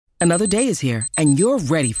Another day is here, and you're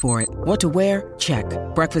ready for it. What to wear? Check.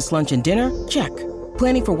 Breakfast, lunch, and dinner? Check.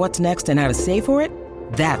 Planning for what's next and how to save for it?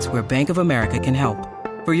 That's where Bank of America can help.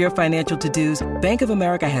 For your financial to-dos, Bank of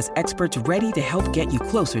America has experts ready to help get you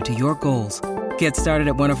closer to your goals. Get started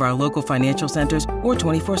at one of our local financial centers or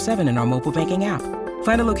 24/7 in our mobile banking app.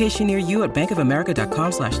 Find a location near you at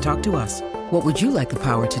bankofamerica.com/talktous. What would you like the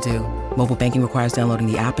power to do? Mobile banking requires downloading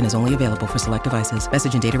the app and is only available for select devices.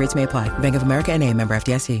 Message and data rates may apply. Bank of America N.A., member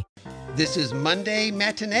FDIC. This is Monday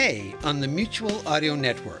Matinee on the Mutual Audio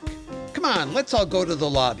Network. Come on, let's all go to the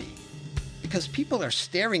lobby. Because people are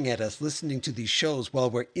staring at us listening to these shows while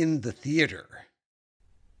we're in the theater.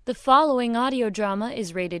 The following audio drama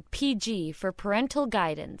is rated PG for parental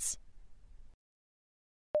guidance.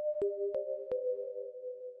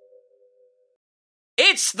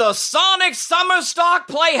 It's the Sonic Summer Stock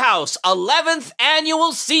Playhouse 11th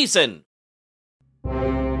annual season.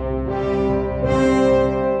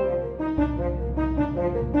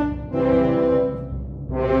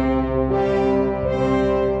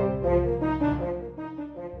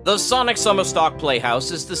 The Sonic Summer Stock Playhouse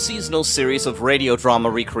is the seasonal series of radio drama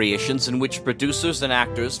recreations in which producers and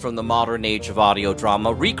actors from the modern age of audio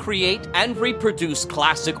drama recreate and reproduce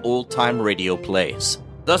classic old-time radio plays.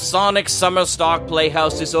 The Sonic Summer Stock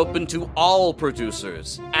Playhouse is open to all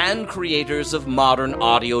producers and creators of modern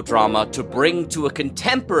audio drama to bring to a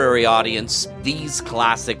contemporary audience these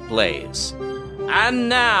classic plays. And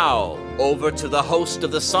now, over to the host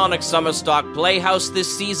of the Sonic Summer Stock Playhouse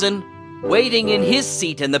this season, waiting in his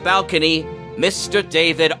seat in the balcony, Mr.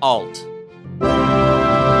 David Alt.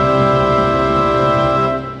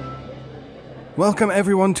 Welcome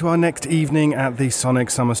everyone to our next evening at the Sonic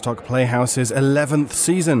Summer Stock Playhouse's 11th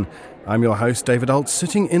season. I'm your host David Alt,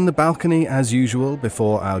 sitting in the balcony as usual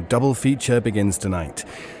before our double feature begins tonight.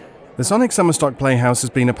 The Sonic Summer Stock Playhouse has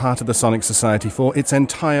been a part of the Sonic Society for its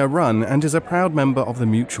entire run and is a proud member of the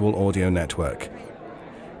Mutual Audio Network.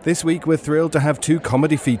 This week we're thrilled to have two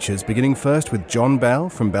comedy features, beginning first with John Bell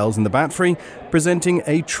from Bells in the Battery, presenting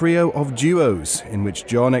a trio of duos, in which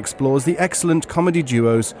John explores the excellent comedy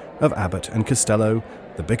duos of Abbott and Costello,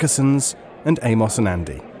 the Bickersons, and Amos and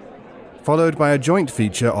Andy. Followed by a joint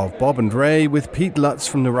feature of Bob and Ray with Pete Lutz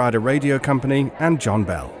from the Rider Radio Company and John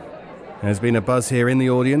Bell. There's been a buzz here in the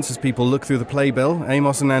audience as people look through the playbill.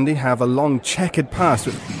 Amos and Andy have a long checkered past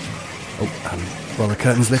with... Well, the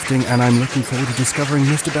curtain's lifting, and I'm looking forward to discovering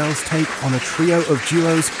Mr. Bell's take on a trio of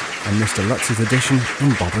duos and Mr. Lutz's edition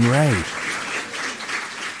in Bob and Ray.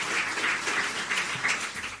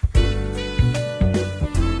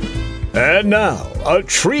 And now, a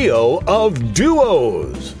trio of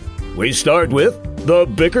duos. We start with the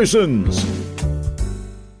Bickersons.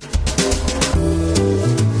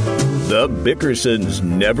 The Bickersons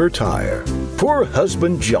never tire. Poor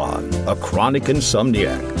husband John, a chronic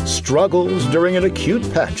insomniac, struggles during an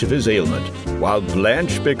acute patch of his ailment, while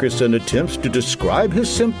Blanche Bickerson attempts to describe his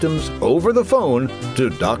symptoms over the phone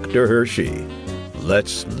to Dr. Hershey.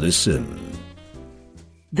 Let's listen.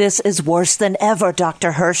 This is worse than ever,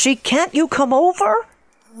 Dr. Hershey. Can't you come over?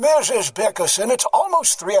 Mrs. Bickerson, it's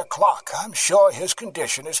almost 3 o'clock. I'm sure his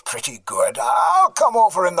condition is pretty good. I'll come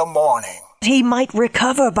over in the morning. He might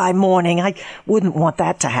recover by morning. I wouldn't want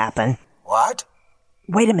that to happen. What?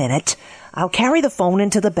 Wait a minute. I'll carry the phone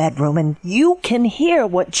into the bedroom and you can hear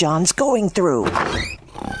what John's going through.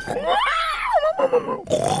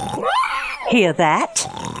 Hear that?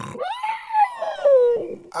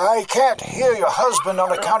 I can't hear your husband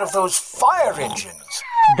on account of those fire engines.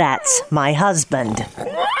 That's my husband.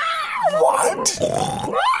 What?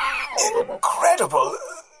 Incredible.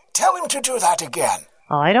 Tell him to do that again.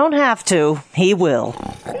 I don't have to. He will.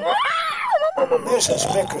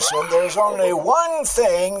 Mrs. Bickerson, there's only one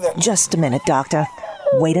thing that... Just a minute, Doctor.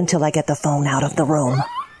 Wait until I get the phone out of the room.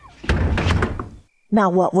 Now,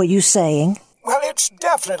 what were you saying? Well, it's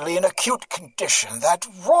definitely an acute condition. That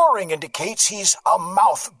roaring indicates he's a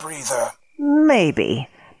mouth breather. Maybe,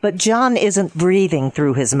 but John isn't breathing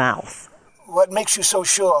through his mouth. What makes you so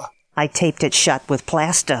sure? I taped it shut with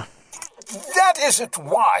plaster. That isn't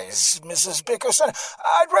wise, Mrs. Bickerson.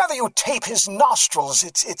 I'd rather you tape his nostrils.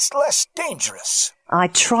 It's less dangerous. I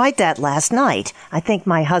tried that last night. I think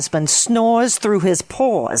my husband snores through his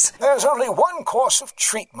pores. There's only one course of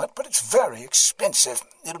treatment, but it's very expensive.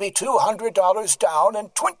 It'll be $200 down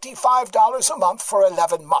and $25 a month for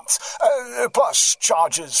 11 months, plus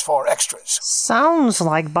charges for extras. Sounds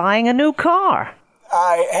like buying a new car.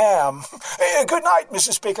 I am. Good night,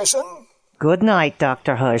 Mrs. Bickerson. Good night,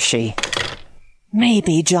 Dr. Hershey.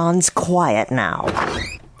 Maybe John's quiet now.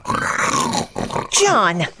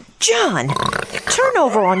 John, John, turn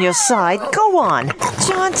over on your side. Go on.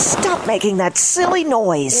 John, stop making that silly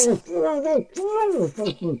noise.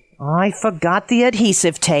 I forgot the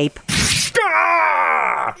adhesive tape.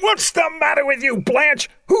 Ah! What's the matter with you, Blanche?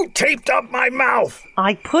 Who taped up my mouth?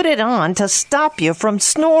 I put it on to stop you from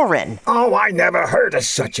snoring. Oh, I never heard of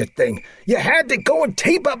such a thing. You had to go and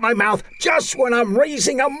tape up my mouth just when I'm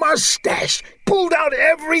raising a mustache. Pulled out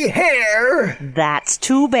every hair. That's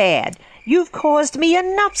too bad. You've caused me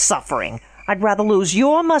enough suffering. I'd rather lose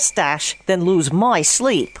your mustache than lose my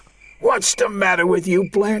sleep. What's the matter with you,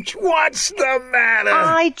 Blanche? What's the matter?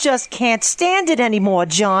 I just can't stand it anymore,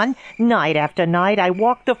 John. Night after night, I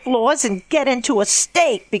walk the floors and get into a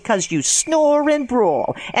state because you snore and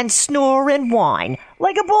brawl and snore and whine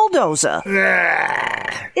like a bulldozer.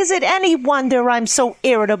 Is it any wonder I'm so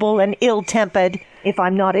irritable and ill-tempered? If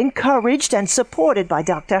I'm not encouraged and supported by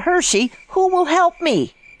Dr. Hershey, who will help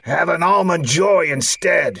me? Have an almond joy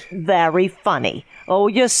instead. Very funny. Oh,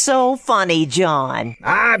 you're so funny, John.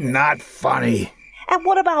 I'm not funny. And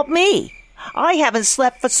what about me? I haven't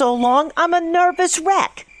slept for so long, I'm a nervous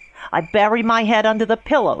wreck. I bury my head under the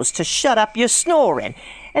pillows to shut up your snoring.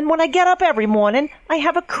 And when I get up every morning, I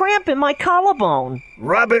have a cramp in my collarbone.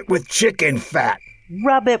 Rub it with chicken fat.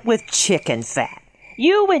 Rub it with chicken fat.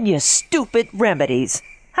 You and your stupid remedies.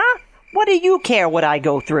 Huh? What do you care what I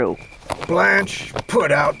go through? Blanche,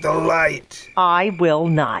 put out the light. I will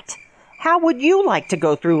not. How would you like to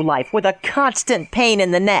go through life with a constant pain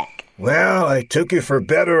in the neck? Well, I took you for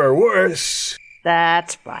better or worse.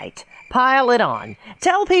 That's right. Pile it on.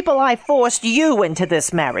 Tell people I forced you into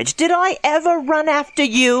this marriage. Did I ever run after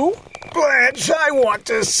you? Blanche, I want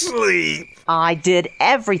to sleep. I did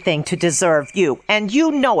everything to deserve you, and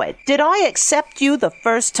you know it. Did I accept you the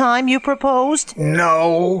first time you proposed?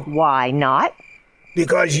 No. Why not?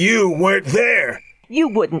 Because you weren't there. You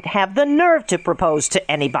wouldn't have the nerve to propose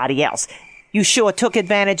to anybody else. You sure took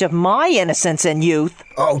advantage of my innocence and youth.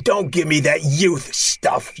 Oh, don't give me that youth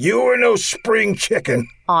stuff. You were no spring chicken.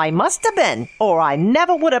 I must have been, or I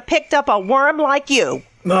never would have picked up a worm like you.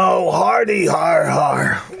 No, hardy har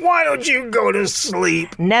har. Why don't you go to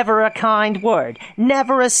sleep? Never a kind word,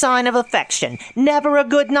 never a sign of affection, never a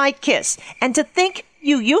good night kiss. And to think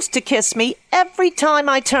you used to kiss me every time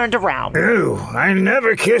I turned around. Ew, I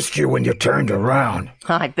never kissed you when you turned around.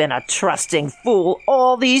 I've been a trusting fool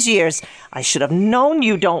all these years. I should have known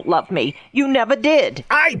you don't love me. You never did.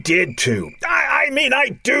 I did too. I mean, I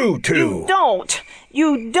do too. You don't.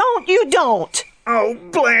 You don't. You don't. Oh,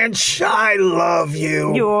 Blanche, I love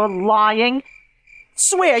you. You're lying.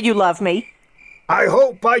 Swear you love me. I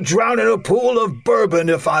hope I drown in a pool of bourbon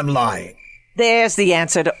if I'm lying. There's the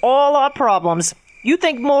answer to all our problems. You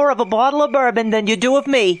think more of a bottle of bourbon than you do of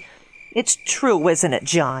me. It's true, isn't it,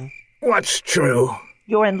 John? What's true?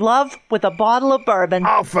 You're in love with a bottle of bourbon.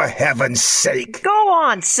 Oh, for heaven's sake. Go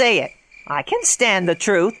on, say it. I can stand the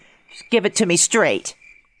truth. Just give it to me straight.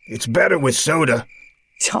 It's better with soda.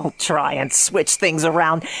 Don't try and switch things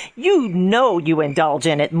around. You know you indulge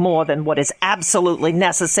in it more than what is absolutely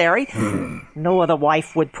necessary. No other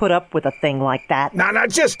wife would put up with a thing like that. Now,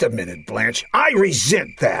 just a minute, Blanche. I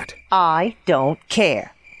resent that. I don't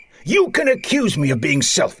care. You can accuse me of being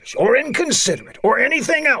selfish or inconsiderate or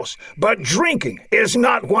anything else, but drinking is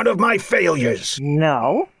not one of my failures.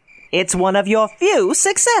 No. It's one of your few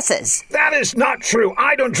successes. That is not true.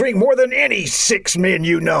 I don't drink more than any 6 men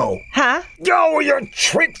you know. Huh? Oh, you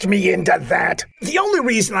tricked me into that. The only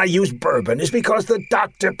reason I use bourbon is because the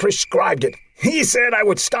doctor prescribed it. He said I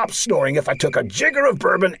would stop snoring if I took a jigger of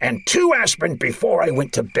bourbon and 2 aspirin before I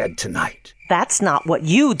went to bed tonight. That's not what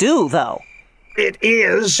you do, though. It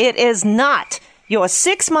is. It is not. You're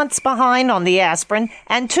 6 months behind on the aspirin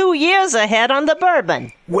and 2 years ahead on the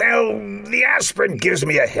bourbon. Well, the aspirin gives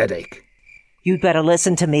me a headache. You'd better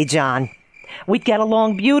listen to me, John. We'd get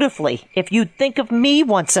along beautifully if you'd think of me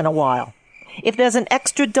once in a while. If there's an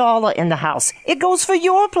extra $1 in the house, it goes for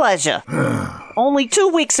your pleasure. Only 2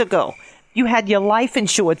 weeks ago, you had your life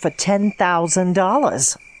insured for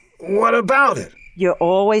 $10,000. What about it? You're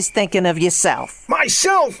always thinking of yourself.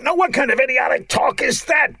 Myself? Now, what kind of idiotic talk is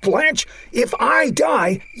that, Blanche? If I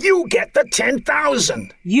die, you get the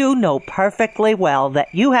 $10,000. You know perfectly well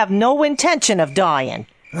that you have no intention of dying.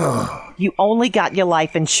 You only got your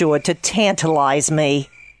life insured to tantalize me.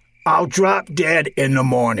 I'll drop dead in the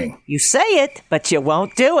morning. You say it, but you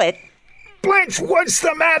won't do it. Blanche, what's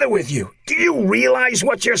the matter with you? Do you realize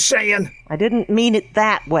what you're saying? I didn't mean it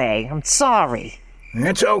that way. I'm sorry.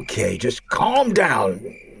 It's okay. Just calm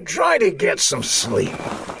down. Try to get some sleep.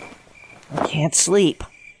 I can't sleep.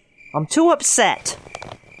 I'm too upset.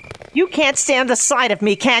 You can't stand the sight of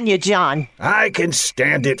me, can you, John? I can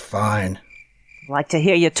stand it fine. Like to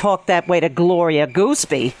hear you talk that way to Gloria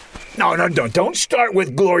Gooseby. No, don't start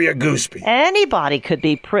with Gloria Gooseby. Anybody could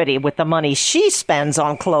be pretty with the money she spends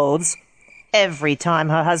on clothes. Every time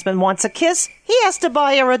her husband wants a kiss, he has to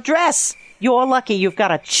buy her a dress. You're lucky you've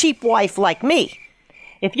got a cheap wife like me.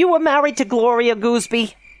 If you were married to Gloria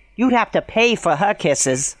Gooseby, you'd have to pay for her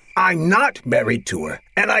kisses. I'm not married to her,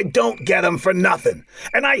 and I don't get them for nothing.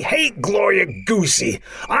 And I hate Gloria Goosey.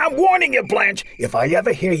 I'm warning you, Blanche. If I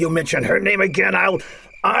ever hear you mention her name again, I'll...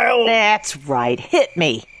 That's right. Hit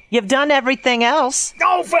me. You've done everything else.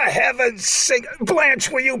 Oh, for heaven's sake.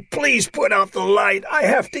 Blanche, will you please put out the light? I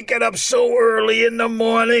have to get up so early in the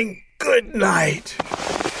morning. Good night.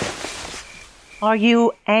 Are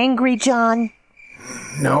you angry, John?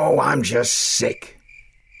 No, I'm just sick.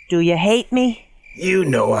 Do you hate me? You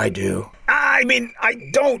know I do. I mean, I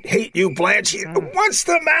don't hate you, Blanche. What's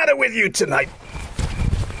the matter with you tonight?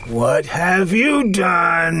 What have you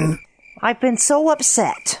done? I've been so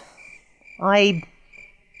upset. I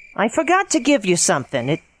forgot to give you something.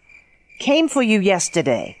 It came for you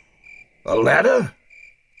yesterday. A letter?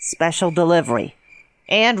 Special delivery.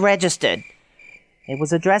 And registered. It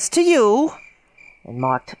was addressed to you and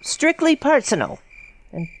marked strictly personal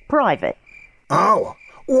and private. Oh,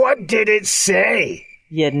 what did it say?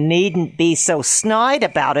 You needn't be so snide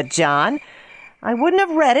about it, John. I wouldn't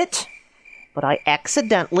have read it, but I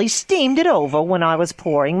accidentally steamed it over when I was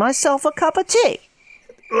pouring myself a cup of tea.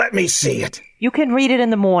 Let me see it. You can read it in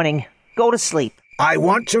the morning. Go to sleep. I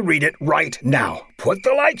want to read it right now. Put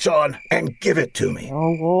the lights on and give it to me.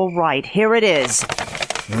 Oh, all right. Here it is.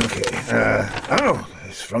 Okay.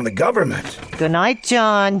 It's from the government. Good night,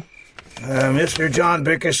 John. Mr. John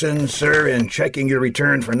Bickerson, sir, in checking your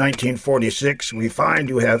return for 1946, we find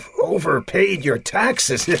you have overpaid your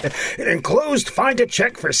taxes. Enclosed, find a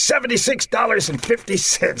check for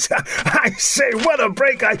 $76.50. I say, what a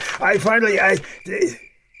break. I finally...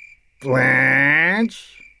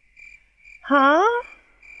 Blanche? Huh?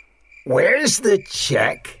 Where's the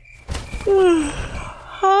check?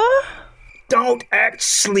 Huh? Don't act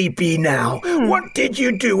sleepy now. What did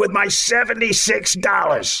you do with my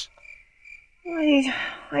 $76?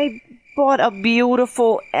 I bought a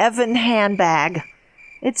beautiful Evan handbag.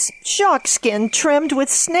 It's shark skin trimmed with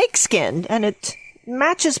snake skin, and it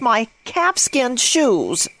matches my calfskin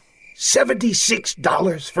shoes.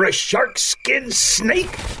 $76 for a shark skin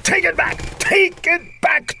snake? Take it back! Take it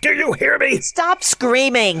back! Do you hear me? Stop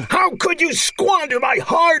screaming! How could you squander my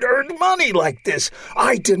hard-earned money like this?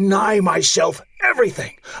 I deny myself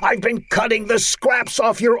everything. I've been cutting the scraps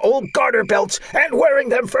off your old garter belts and wearing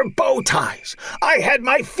them for bow ties. I had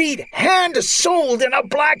my feet hand-soled in a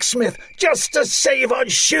blacksmith just to save on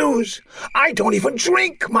shoes. I don't even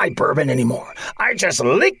drink my bourbon anymore. I just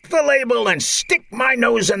lick the label and stick my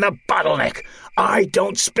nose in the bottleneck. I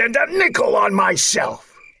don't spend a nickel on myself.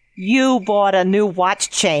 You bought a new watch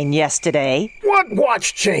chain yesterday. What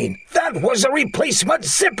watch chain? That was a replacement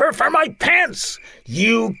zipper for my pants.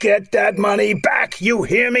 You get that money back, you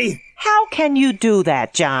hear me? How can you do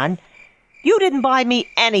that, John? You didn't buy me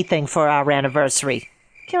anything for our anniversary.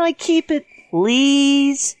 Can I keep it,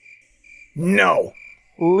 please? No.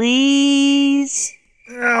 Please?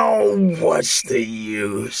 Oh, what's the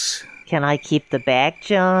use? Can I keep the bag,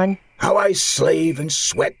 John? How I slave and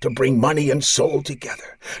sweat to bring money and soul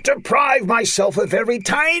together, deprive myself of every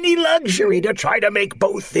tiny luxury to try to make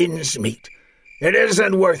both ends meet. It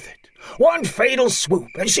isn't worth it. One fatal swoop,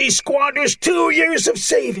 and she squanders 2 years of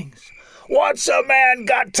savings. What's a man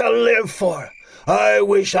got to live for? I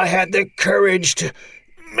wish I had the courage to...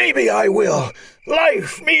 Maybe I will.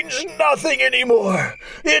 Life means nothing anymore.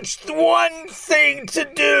 It's the one thing to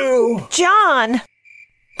do. John!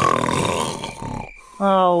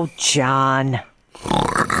 Oh, John.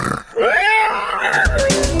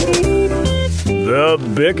 The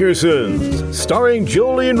Bickersons, starring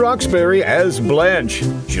Jolene Roxbury as Blanche,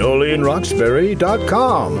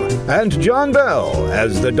 JoleneRoxbury.com, and John Bell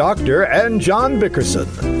as the Doctor and John Bickerson,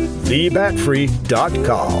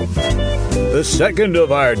 TheBatFree.com. The second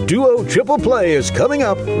of our duo triple play is coming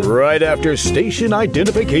up right after station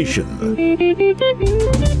identification.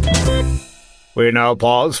 We now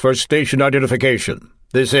pause for station identification.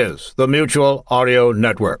 This is the Mutual Audio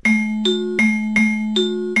Network.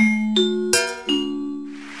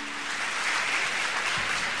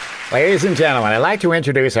 Ladies and gentlemen, I'd like to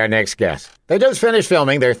introduce our next guest. They just finished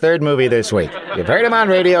filming their third movie this week. You've heard them on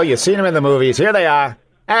radio, you've seen them in the movies. Here they are,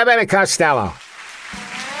 Abbott and Costello.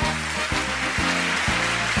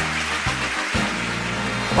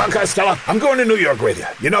 Come on, Costello, I'm going to New York with you.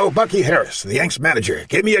 You know, Bucky Harris, the Yanks manager,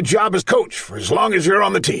 gave me a job as coach for as long as you're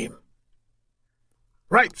on the team.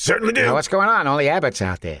 Right, certainly do. Now, what's going on? Only Abbott's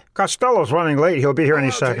out there. Costello's running late. He'll be here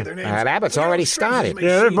any second. Abbott's already started.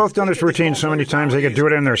 Yeah, they've both done this routine so many times they could do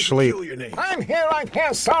it in their sleep. I'm here.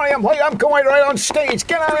 Sorry I'm late. I'm going right on stage.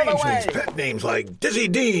 Get out of the way. Pet names like Dizzy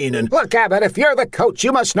Dean and... Look, Abbott, if you're the coach,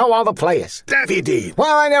 you must know all the players. Daffy Dean.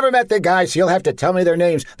 Well, I never met the guys, so you'll have to tell me their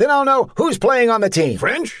names. Then I'll know who's playing on the team.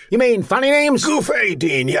 French? You mean funny names? Gouffet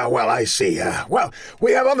Dean. Yeah, well, I see. Well,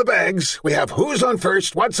 we have on the bags, we have who's on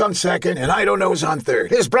first, what's on second, and I don't know who's on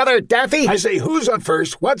third. His brother, Daffy? I say who's on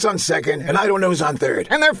first, what's on second, and I don't know who's on third.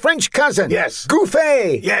 And their French cousin? Yes.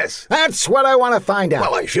 Gouffet? Yes. That's what I want to find out.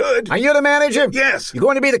 Well, I should. Are you the manager? Yes. You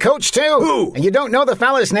going to be the coach, too? Who? And you don't know the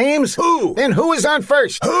fella's names? Who? Then who is on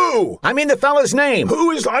first? Who? I mean the fella's name.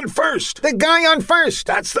 Who is on first? The guy on first.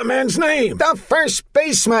 That's the man's name. The first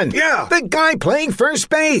baseman. Yeah. The guy playing first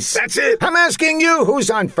base. That's it. I'm asking you who's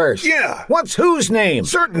on first. Yeah. What's whose name?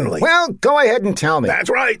 Certainly. Well, go ahead and tell me. That's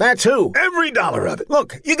right. That's who? Every dollar of it.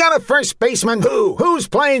 Look, you got a first baseman. Who? Who's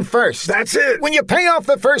playing first? That's it. When you pay off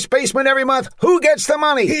the first baseman every month, who gets the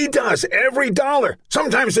money? He does, every dollar.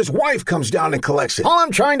 Sometimes his wife comes down and collects it. All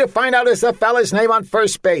I'm trying to find out is the fella's name on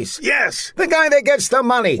first base. Yes. The guy that gets the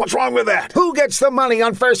money. What's wrong with that? Who gets the money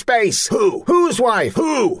on first base? Who? Whose wife?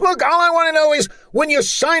 Who? Look, all I want to know is, when you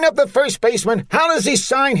sign up the first baseman, how does he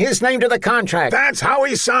sign his name to the contract? That's how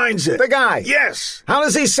he signs it. The guy? Yes. How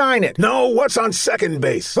does he sign it? No, what's on second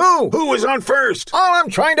base? Who? Who is on first? All I'm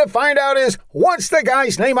trying to find out is, what's the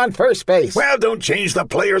guy's name on first base? Well, don't change the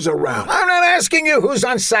players around. I'm not asking you who's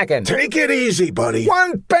on second. Take it easy, buddy.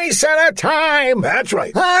 One base at a time. That's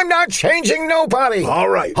right. I'm not changing nobody. All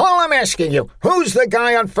right. All I'm asking you, who's the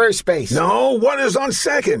guy on first base? No, what is on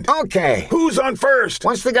second? Okay. Who's on first?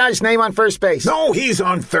 What's the guy's name on first base? No, he's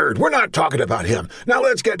on third. We're not talking about him. Now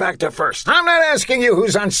let's get back to first. I'm not asking you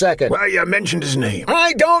who's on second. Well, you mentioned his name.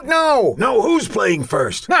 I don't know. No, who's playing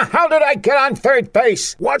first? Now, how did I get on third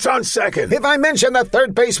base? What's on second? If I mention the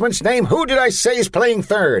third baseman's name, who did I say is playing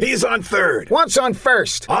third? He's on third. What's on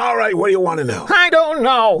first? All right, what do you want to know? I don't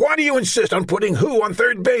know. Why do you insist on putting who on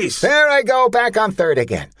third base? There I go, back on third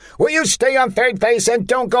again. Will you stay on third base and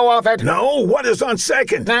don't go off it? No, what is on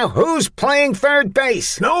second? Now, who's playing third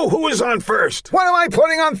base? No, who is on first? What am I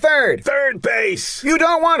putting on third? Third base. You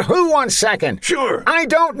don't want who on second? Sure. I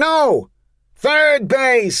don't know. Third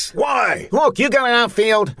base. Why? Look, you got an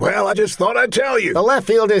outfield. Well, I just thought I'd tell you. The left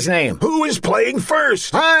fielder's name. Who is playing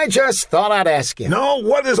first? I just thought I'd ask you. No,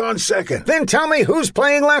 what is on second? Then tell me who's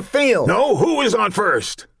playing left field. No, who is on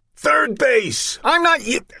first? Third base. I'm not...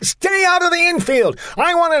 Stay out of the infield.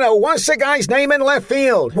 I want to know what's the guy's name in left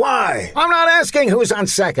field. Why? I'm not asking who's on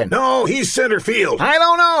second. No, he's center field. I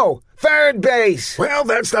don't know. Third base. Well,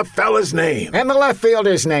 that's the fella's name. And the left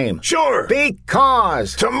fielder's name. Sure.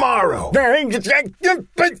 Because. Tomorrow.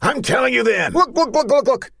 I'm telling you then.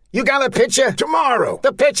 Look. You got a pitcher? Tomorrow.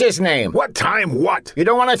 The pitcher's name. What time what? You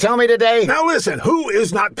don't want to tell me today? Now listen, who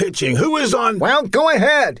is not pitching? Who is on... Well, go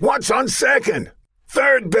ahead. What's on second?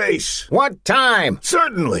 Third base. What time?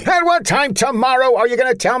 Certainly. At what time tomorrow are you going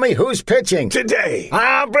to tell me who's pitching? Today.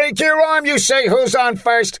 I'll break your arm, you say who's on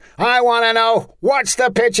first. I want to know, what's the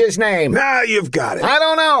pitcher's name? Now you've got it. I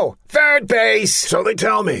don't know. Third base. So they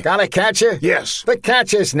tell me. Got a catcher? Yes. The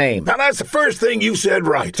catcher's name. Now that's the first thing you said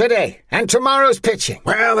right. Today. And tomorrow's pitching.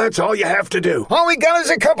 Well, that's all you have to do. All we got is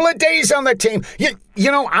a couple of days on the team. You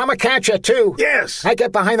know, I'm a catcher, too. Yes. I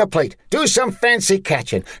get behind the plate, do some fancy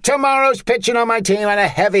catching. Tomorrow's pitching on my team, and a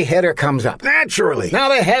heavy hitter comes up. Naturally. Now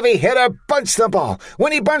the heavy hitter bunts the ball.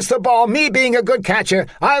 When he bunts the ball, me being a good catcher,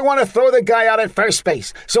 I want to throw the guy out at first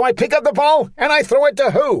base. So I pick up the ball, and I throw it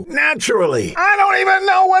to who? Naturally. I don't even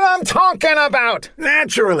know what I'm talking about.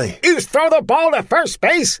 Naturally. You throw the ball to first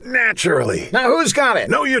base? Naturally. Now who's got it?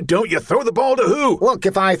 No, you don't. You throw the ball to who? Look,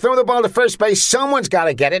 if I throw the ball to first base, someone's got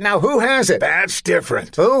to get it. Now who has it? That's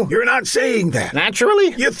different. Who? You're not saying that.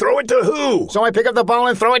 Naturally? You throw it to who? So I pick up the ball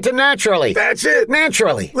and throw it to Naturally. That's it.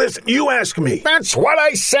 Naturally. Listen, you ask me. That's what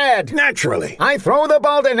I said. Naturally. I throw the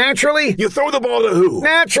ball to Naturally? You throw the ball to who?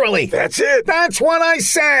 Naturally. That's it. That's what I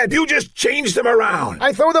said. You just changed them around.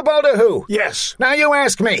 I throw the ball to who? Yes. Now you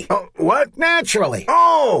ask me. What? Naturally.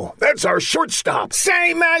 Oh, that's our shortstop.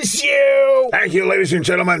 Same as you. Thank you, ladies and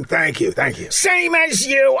gentlemen. Thank you. Same as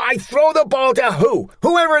you. I throw the ball to who?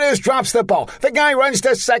 Whoever it is drops the ball. The guy runs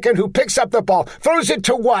to second who picks up the ball. Throws it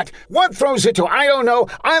to what? What throws it to? I don't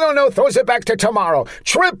know. Throws it back to Tomorrow.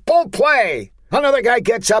 Triple play. Another guy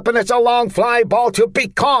gets up and it's a long fly ball to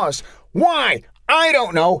Because. Why? I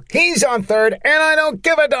don't know. He's on third and I don't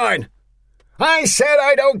give a darn. I said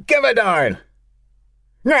I don't give a darn.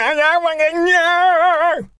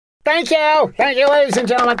 Thank you. Thank you, ladies and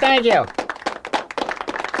gentlemen. Thank you.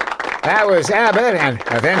 That was Abbott and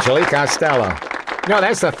eventually Costello. No,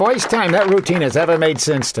 that's the first time that routine has ever made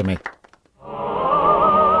sense to me.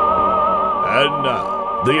 And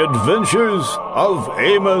now, the adventures of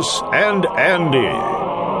Amos and Andy.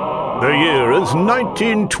 The year is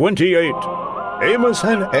 1928. Amos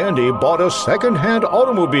and Andy bought a second-hand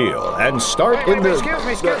automobile and start in the...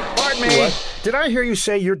 Excuse me, pardon me. What? Did I hear you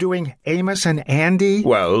say you're doing Amos and Andy?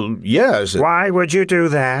 Well, yes. Why would you do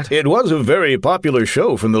that? It was a very popular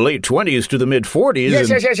show from the late 20s to the mid-40s.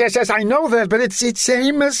 Yes, I know that, but it's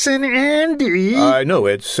Amos and Andy. I know,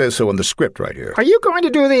 it says so on the script right here. Are you going to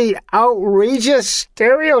do the outrageous,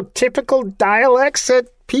 stereotypical dialects that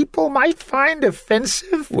people might find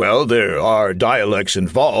offensive? Well, there are dialects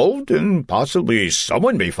involved, and possibly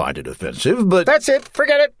someone may find it offensive, but... That's it.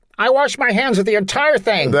 Forget it. I wash my hands of the entire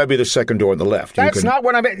thing. That'd be the second door on the left. That's not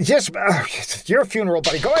what I meant. Just, it's your funeral,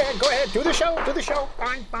 buddy. Go ahead. Do the show.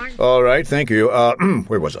 Fine. All right, thank you.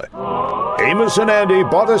 Where was I? Amos and Andy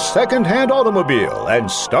bought a second-hand automobile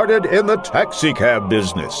and started in the taxicab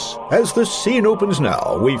business. As the scene opens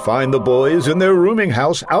now, we find the boys in their rooming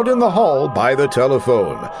house out in the hall by the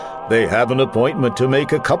telephone. They have an appointment to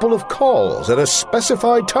make a couple of calls at a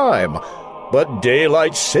specified time, but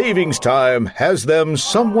daylight savings time has them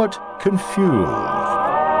somewhat confused.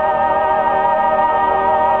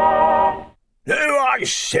 Oh, I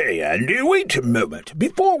say, Andy, wait a moment.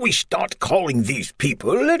 Before we start calling these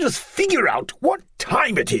people, let us figure out what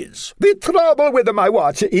time it is. The trouble with my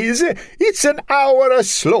watch is it's an hour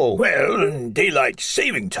slow. Well, daylight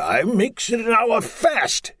saving time makes it an hour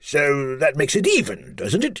fast, so that makes it even,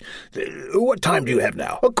 doesn't it? What time do you have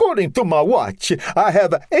now? According to my watch, I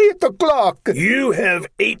have 8 o'clock. You have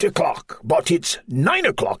 8 o'clock, but it's 9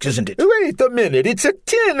 o'clock, isn't it? Wait a minute, it's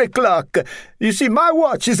 10 o'clock. You see, my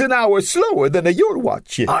watch is an hour slower than your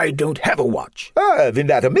watch. I don't have a watch. Then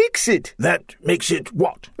that makes it. That makes it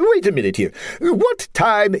what? Wait a minute here. What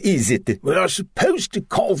time is it? We are supposed to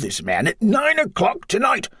call this man at 9 o'clock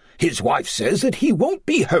tonight. His wife says that he won't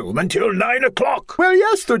be home until 9 o'clock. Well,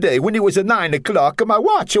 yesterday, when it was 9 o'clock, my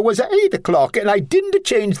watch was 8 o'clock, and I didn't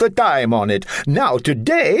change the time on it. Now,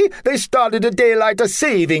 today, they started a daylight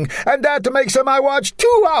saving, and that makes my watch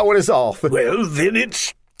 2 hours off. Well, then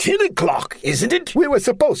it's 10 o'clock, isn't it? We were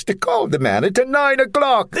supposed to call the man at 9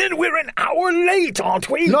 o'clock. Then we're an hour late, aren't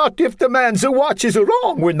we? Not if the man's watch is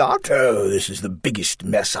wrong, we're not. Oh, this is the biggest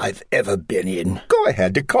mess I've ever been in. Go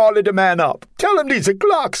ahead to call the man up. Tell him these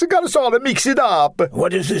clocks got us all to mix it up.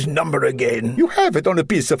 What is his number again? You have it on a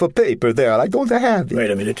piece of paper there. I don't have it. Wait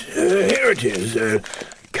a minute. Here it is.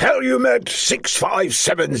 Calumet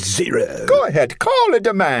 6570. Go ahead, call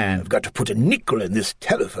the man. I've got to put a nickel in this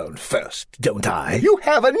telephone first, don't I? You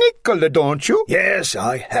have a nickel, don't you? Yes,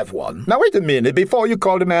 I have one. Now, wait a minute before you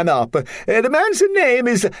call the man up. The man's name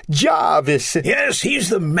is Jarvis. Yes, he's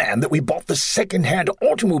the man that we bought the second-hand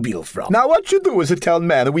automobile from. Now, what you do is tell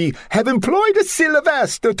man we have employed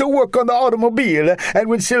Sylvester to work on the automobile, and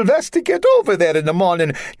when Sylvester get over there in the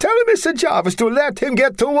morning, tell Mr. Jarvis to let him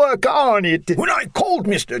get to work on it. When I called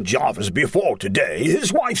Mr. Jarvis before today,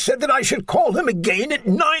 his wife said that I should call him again at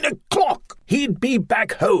 9 o'clock. He'd be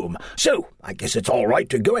back home. So, I guess it's all right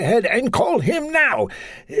to go ahead and call him now.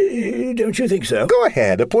 Don't you think so? Go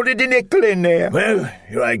ahead, put it in nickel in there. Well,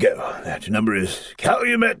 here I go. That number is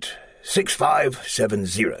Calumet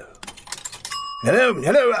 6570. Hello,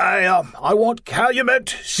 I want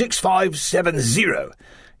Calumet 6570.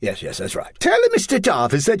 Yes, that's right. Tell Mr.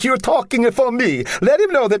 Jarvis that you're talking for me. Let him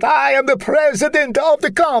know that I am the president of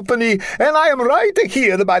the company, and I am right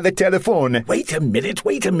here by the telephone. Wait a minute.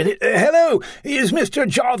 Hello, is Mr.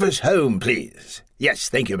 Jarvis home, please? Yes,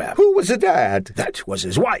 thank you, ma'am. Who was that? That was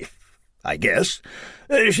his wife, I guess.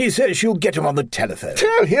 She says she'll get him on the telephone.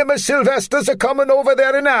 Tell him Sylvester's coming over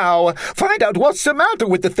there now. Find out what's the matter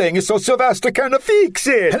with the thing so Sylvester can fix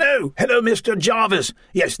it. Hello, Mr. Jarvis.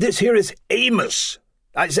 Yes, this here is Amos.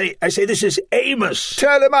 I say this is Amos.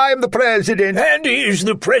 Tell him I am the president. Andy is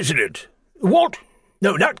the president. What?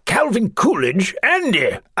 No, not Calvin Coolidge.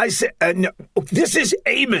 Andy. I say, no, this is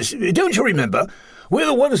Amos. Don't you remember? We're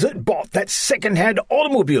the ones that bought that second-hand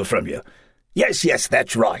automobile from you. Yes,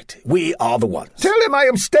 that's right. We are the ones. Tell him I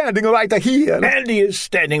am standing right here. Andy is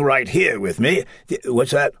standing right here with me.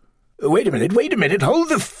 What's that? Wait a minute. Hold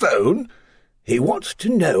the phone. He wants to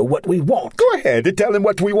know what we want. Go ahead and tell him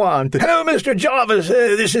what we want. Hello, Mr. Jarvis.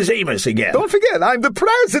 This is Amos again. Don't forget, I'm the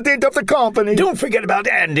president of the company. Don't forget about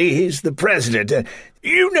Andy. He's the president.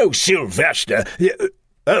 You know Sylvester.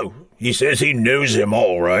 Oh, He says he knows him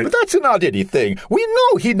all right. But that's not anything. We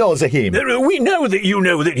know he knows him. We know that you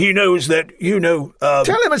know that he knows that,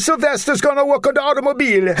 Tell him Sylvester's gonna work on the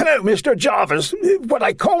automobile. Hello, Mr. Jarvis. What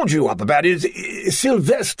I called you up about is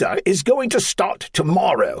Sylvester is going to start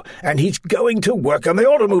tomorrow, and he's going to work on the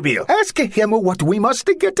automobile. Ask him what we must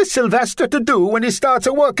get Sylvester to do when he starts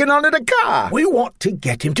working on the car. We want to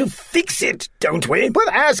get him to fix it, don't we? But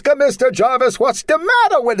ask him, Mr. Jarvis, what's the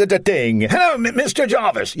matter with the thing? Hello, Mr.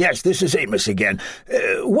 Jarvis. Yes, this is Amos again.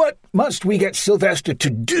 What must we get Sylvester to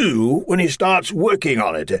do when he starts working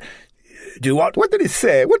on it? Do what? What did he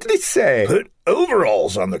say? Put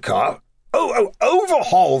overalls on the car. Oh,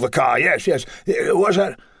 overhaul the car. Yes. What's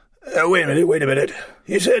that? Wait a minute.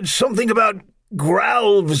 He said something about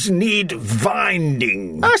growls need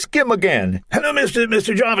winding. Ask him again. Hello,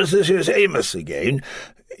 Mr. Jarvis. This is Amos again.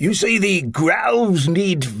 You say the growls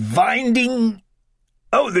need winding?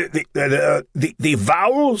 Oh, the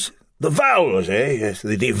vowels? The vowels, eh? Yes,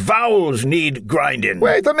 the vowels need grinding.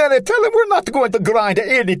 Wait a minute. Tell him we're not going to grind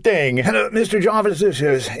anything. Hello, Mr. Jarvis. This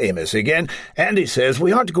is Amos again. And he says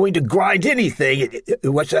we aren't going to grind anything.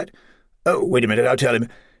 What's that? Oh, wait a minute. I'll tell him.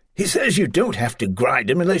 He says you don't have to grind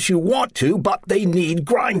them unless you want to, but they need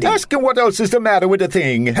grinding. Ask him what else is the matter with the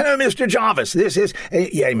thing. Hello, Mr. Jarvis. This is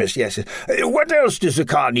Amos, yes. What else does the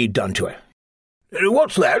car need done to it?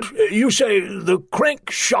 What's that? You say the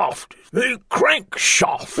crankshaft. The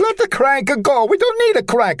crankshaft. Let the crank go. We don't need a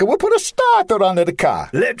crank. We'll put a starter under the car.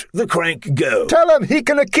 Let the crank go. Tell him he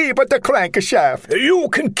can keep the crankshaft. You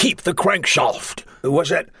can keep the crankshaft. What's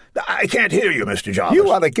that? I can't hear you, Mr. Jarvis. You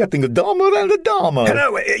are getting dumber and dumber.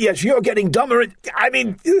 Hello, yes, you're getting dumber.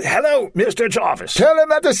 Hello, Mr. Jarvis. Tell him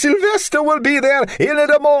that Sylvester will be there in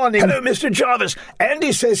the morning. Hello, Mr. Jarvis.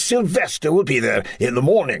 Andy says Sylvester will be there in the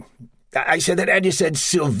morning. I said that Andy said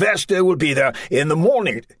Sylvester will be there in the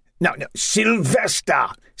morning. No, Sylvester.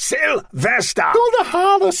 Sylvester. Don't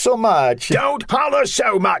holler so much. Don't holler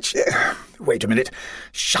so much. Wait a minute.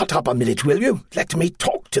 Shut up a minute, will you? Let me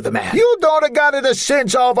talk to the man. You don't got the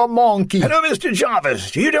sense of a monkey. Hello, Mr.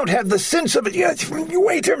 Jarvis. You don't have the sense of it.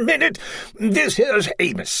 Wait a minute. This here's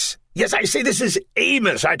Amos. Yes, I say this is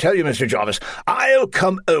Amos. I tell you, Mr. Jarvis, I'll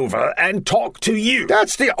come over and talk to you.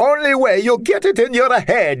 That's the only way you'll get it in your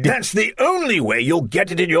head. That's the only way you'll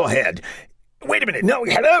get it in your head. Wait a minute. No,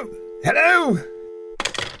 hello?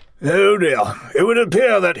 Oh, dear. It would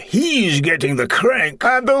appear that he's getting the crank.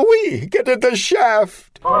 And we get the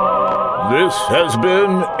shaft. This has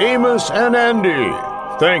been Amos and Andy.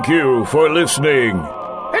 Thank you for listening.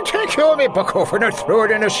 And take your me book over and throw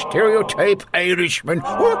it in a stereotype Irishman.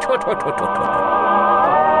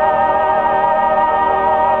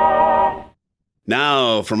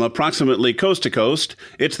 Now, from approximately coast to coast,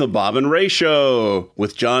 it's the Bob and Ray Show,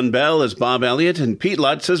 with John Bell as Bob Elliott and Pete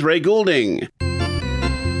Lutz as Ray Goulding.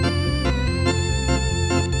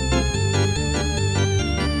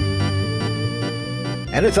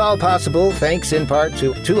 And it's all possible thanks in part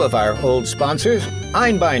to two of our old sponsors,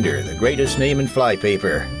 Einbinder, the greatest name in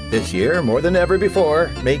flypaper. This year, more than ever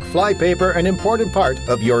before, make flypaper an important part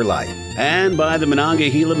of your life. And by the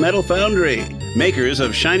Monongahela Metal Foundry, makers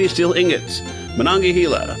of shiny steel ingots.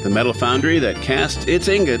 Monongahela, the metal foundry that casts its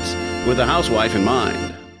ingots with a housewife in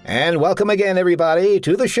mind. And welcome again, everybody,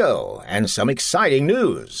 to the show and some exciting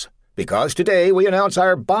news. Because today we announce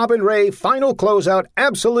our Bob and Ray final closeout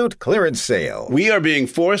absolute clearance sale. We are being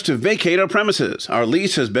forced to vacate our premises. Our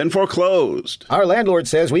lease has been foreclosed. Our landlord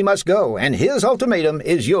says we must go, and his ultimatum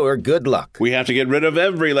is your good luck. We have to get rid of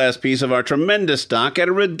every last piece of our tremendous stock at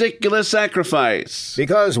a ridiculous sacrifice.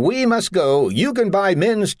 Because we must go, you can buy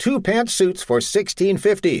men's 2-pants suits for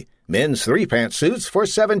 $16.50. Men's 3-pants suits for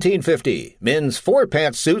 $17.50. Men's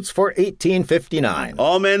 4-pants suits for $18.59.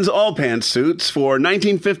 All men's all-pants suits for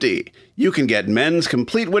 $19.50. You can get men's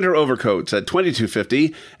complete winter overcoats at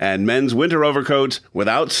 $22.50 and men's winter overcoats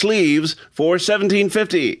without sleeves for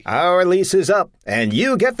 $17.50. Our lease is up, and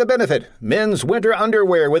you get the benefit. Men's winter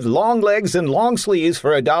underwear with long legs and long sleeves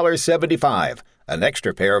for $1.75. An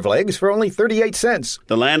extra pair of legs for only 38 cents.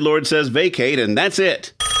 The landlord says vacate, and that's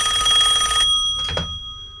it.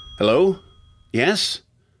 Hello? Yes?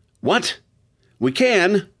 What? We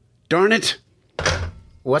can. Darn it.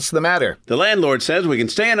 What's the matter? The landlord says we can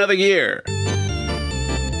stay another year.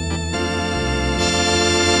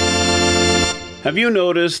 Have you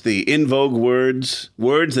noticed the in vogue words?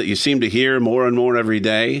 Words that you seem to hear more and more every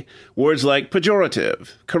day? Words like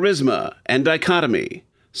pejorative, charisma, and dichotomy.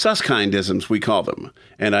 Suskindisms, we call them,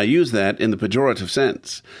 and I use that in the pejorative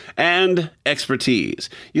sense. And expertise.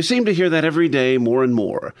 You seem to hear that every day more and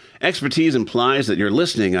more. Expertise implies that you're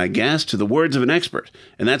listening, I guess, to the words of an expert,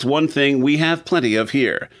 and that's one thing we have plenty of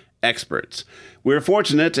here. experts. We're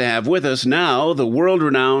fortunate to have with us now the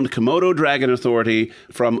world-renowned Komodo Dragon Authority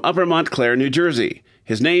from Upper Montclair, New Jersey.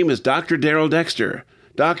 His name is Dr. Daryl Dexter.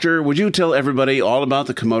 Doctor, would you tell everybody all about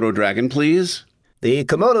the Komodo dragon, please? The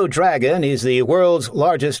Komodo dragon is the world's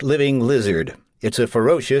largest living lizard. It's a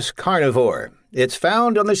ferocious carnivore. It's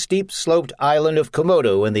found on the steep-sloped island of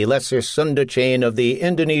Komodo in the Lesser Sunda chain of the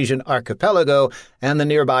Indonesian archipelago and the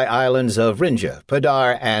nearby islands of Rinja,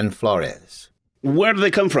 Padar, and Flores. Where do they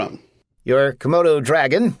come from? Your Komodo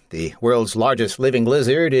dragon, the world's largest living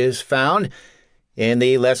lizard, is found in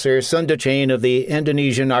the Lesser Sunda chain of the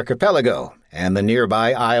Indonesian archipelago and the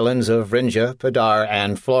nearby islands of Rinja, Padar,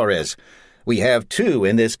 and Flores. We have 2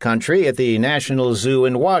 in this country at the National Zoo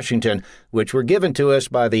in Washington, which were given to us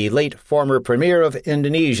by the late former premier of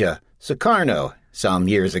Indonesia, Sukarno, some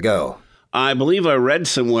years ago. I believe I read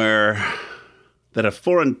somewhere that a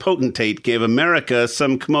foreign potentate gave America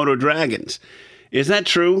some Komodo dragons. Is that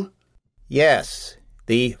true? Yes.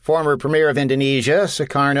 The former premier of Indonesia,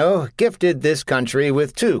 Sukarno, gifted this country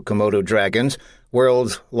with 2 Komodo dragons,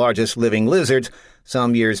 world's largest living lizards,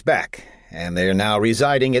 some years back, and they're now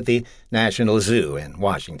residing at the National Zoo in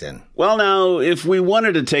Washington. Well, now, if we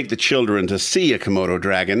wanted to take the children to see a Komodo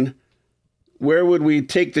dragon, where would we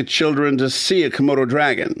take the children to see a Komodo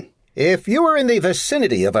dragon? If you were in the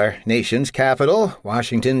vicinity of our nation's capital,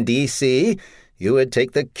 Washington, D.C., you would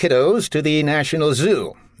take the kiddos to the National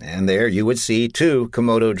Zoo, and there you would see 2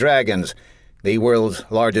 Komodo dragons, the world's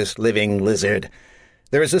largest living lizard.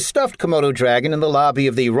 There is a stuffed Komodo dragon in the lobby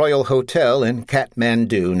of the Royal Hotel in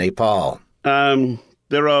Kathmandu, Nepal.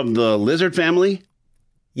 They're of the lizard family?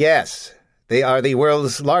 Yes. They are the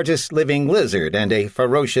world's largest living lizard and a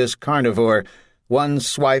ferocious carnivore. One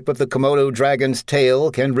swipe of the Komodo dragon's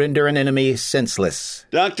tail can render an enemy senseless.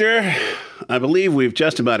 Doctor, I believe we've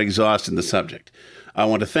just about exhausted the subject. I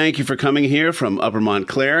want to thank you for coming here from Upper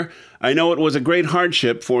Montclair. I know it was a great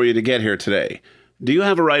hardship for you to get here today. Do you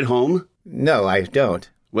have a ride home? No, I don't.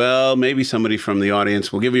 Well, maybe somebody from the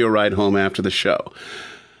audience will give you a ride home after the show.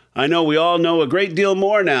 I know we all know a great deal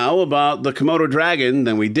more now about the Komodo dragon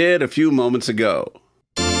than we did a few moments ago.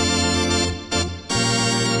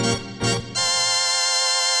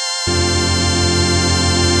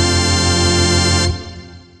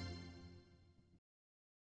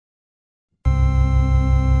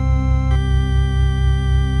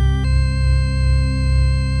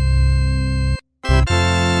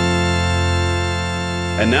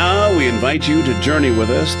 And now we invite you to journey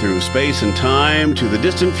with us through space and time to the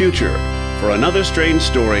distant future for another strange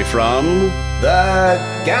story from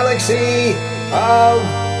the Galaxy of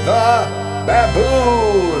the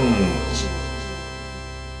Baboons.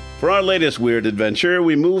 For our latest weird adventure,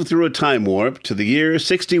 we move through a time warp to the year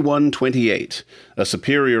 6128. A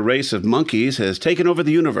superior race of monkeys has taken over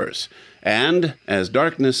the universe, and as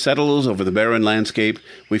darkness settles over the barren landscape,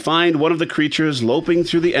 we find one of the creatures loping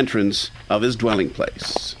through the entrance of his dwelling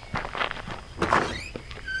place.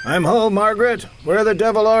 I'm home, Margaret. Where the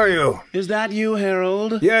devil are you? Is that you,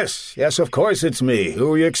 Harold? Yes, of course it's me.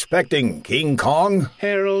 Who are you expecting, King Kong?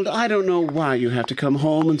 Harold, I don't know why you have to come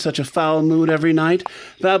home in such a foul mood every night.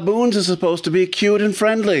 Baboons are supposed to be cute and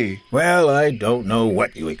friendly. Well, I don't know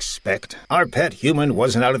what you expect. Our pet human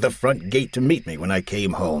wasn't out at the front gate to meet me when I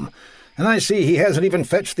came home. And I see he hasn't even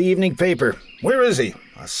fetched the evening paper. Where is he?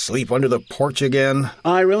 Asleep under the porch again?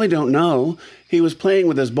 I really don't know. He was playing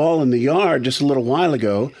with his ball in the yard just a little while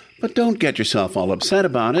ago. But don't get yourself all upset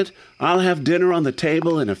about it. I'll have dinner on the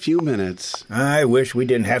table in a few minutes. I wish we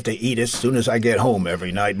didn't have to eat as soon as I get home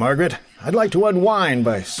every night, Margaret. I'd like to unwind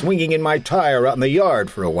by swinging in my tire out in the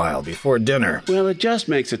yard for a while before dinner. Well, it just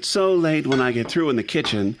makes it so late when I get through in the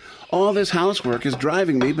kitchen. All this housework is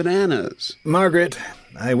driving me bananas. Margaret,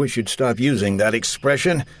 I wish you'd stop using that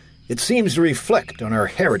expression. It seems to reflect on our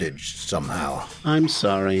heritage somehow. I'm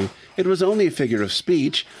sorry. It was only a figure of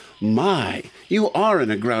speech. My, you are in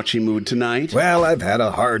a grouchy mood tonight. Well, I've had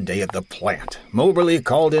a hard day at the plant. Moberly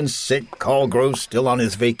called in sick, Colgrove's still on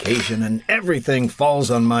his vacation, and everything falls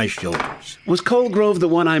on my shoulders. Was Colgrove the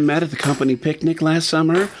one I met at the company picnic last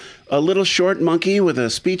summer? A little short monkey with a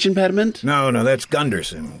speech impediment? No, that's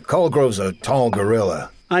Gunderson. Colgrove's a tall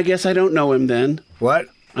gorilla. I guess I don't know him then. What?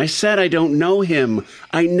 I said I don't know him.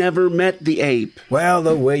 I never met the ape. Well,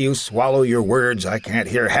 the way you swallow your words, I can't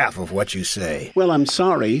hear half of what you say. Well, I'm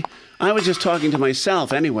sorry. I was just talking to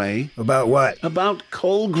myself anyway. About what? About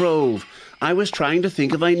Colgrove. I was trying to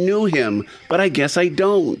think if I knew him, but I guess I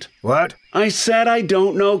don't. What? I said I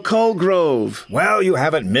don't know Colgrove. Well, you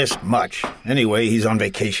haven't missed much. Anyway, he's on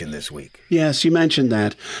vacation this week. Yes, you mentioned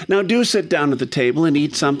that. Now do sit down at the table and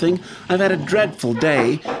eat something. I've had a dreadful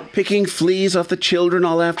day, picking fleas off the children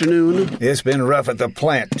all afternoon. It's been rough at the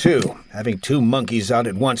plant, too. Having 2 monkeys out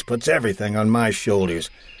at once puts everything on my shoulders.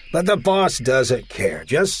 But the boss doesn't care,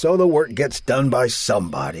 just so the work gets done by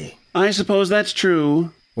somebody. I suppose that's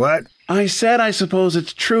true. What? I said I suppose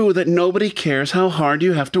it's true that nobody cares how hard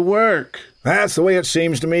you have to work. That's the way it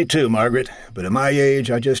seems to me, too, Margaret. But at my age,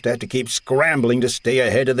 I just have to keep scrambling to stay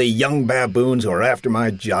ahead of the young baboons who are after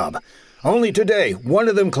my job. Only today, one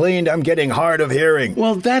of them claimed I'm getting hard of hearing.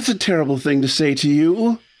 Well, that's a terrible thing to say to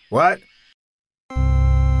you. What?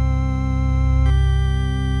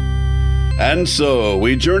 And so,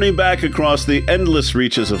 we journey back across the endless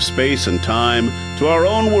reaches of space and time to our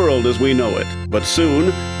own world as we know it. But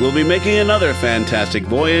soon, we'll be making another fantastic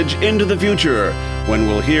voyage into the future, when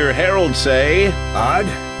we'll hear Harold say, Odd,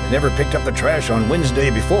 they never picked up the trash on Wednesday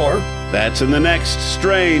before. That's in the next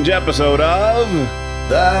strange episode of...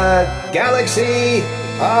 The Galaxy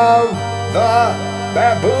of the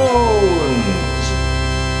Baboons.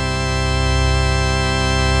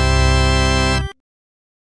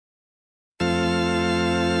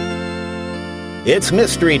 It's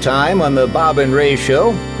mystery time on the Bob and Ray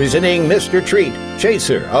Show, presenting Mr. Treat,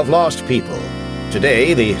 chaser of lost people.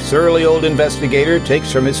 Today, the surly old investigator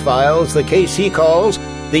takes from his files the case he calls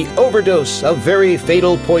the overdose of very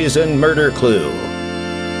fatal poison murder clue.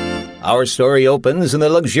 Our story opens in the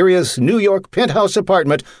luxurious New York penthouse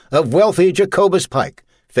apartment of wealthy Jacobus Pike,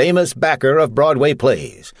 famous backer of Broadway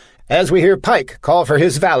plays, as we hear Pike call for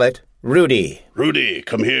his valet, Rudy. Rudy,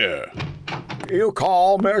 come here. You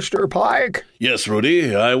call, Mr. Pike? Yes,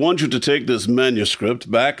 Rudy. I want you to take this manuscript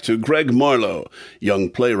back to Greg Marlowe, young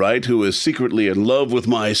playwright who is secretly in love with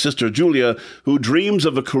my sister Julia, who dreams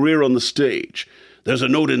of a career on the stage. There's a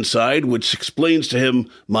note inside which explains to him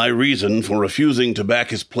my reason for refusing to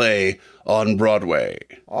back his play on Broadway.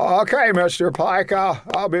 Okay, Mr. Pike.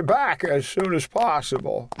 I'll be back as soon as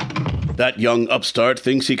possible. That young upstart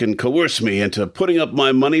thinks he can coerce me into putting up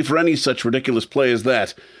my money for any such ridiculous play as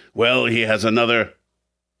that. Well, he has another...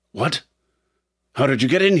 What? How did you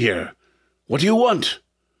get in here? What do you want?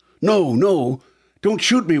 No, don't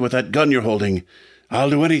shoot me with that gun you're holding. I'll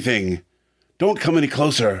do anything. Don't come any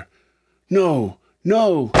closer. No.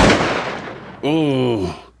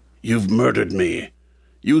 Oh, you've murdered me.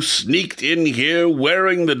 You sneaked in here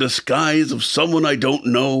wearing the disguise of someone I don't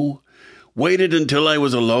know, waited until I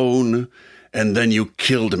was alone, and then you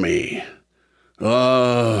killed me.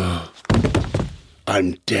 Oh,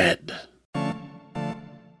 I'm dead.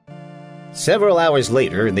 Several hours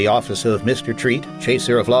later, in the office of Mr. Treat,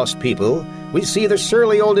 chaser of lost people, we see the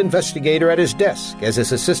surly old investigator at his desk as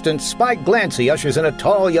his assistant Spike Glancy ushers in a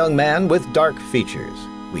tall young man with dark features.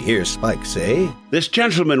 We hear Spike say, This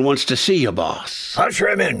gentleman wants to see you, boss. Usher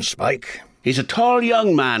him in, Spike. He's a tall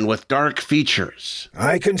young man with dark features.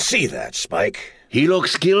 I can see that, Spike. He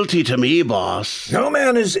looks guilty to me, boss. No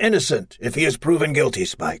man is innocent if he is proven guilty,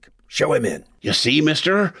 Spike. Show him in. You see,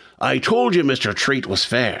 mister? I told you Mr. Treat was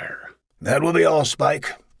fair. That will be all,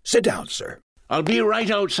 Spike. Sit down, sir. I'll be right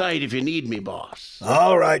outside if you need me, boss.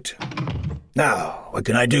 All right. Now, what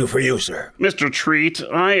can I do for you, sir? Mr. Treat,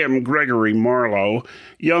 I am Gregory Marlowe,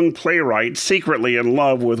 young playwright secretly in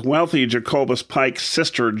love with wealthy Jacobus Pike's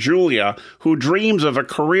sister Julia, who dreams of a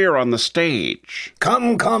career on the stage.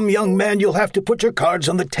 Come, young man, you'll have to put your cards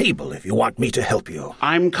on the table if you want me to help you.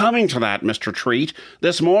 I'm coming to that, Mr. Treat.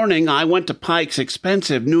 This morning I went to Pike's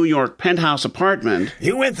expensive New York penthouse apartment.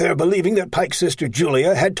 You went there believing that Pike's sister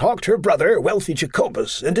Julia had talked her brother, wealthy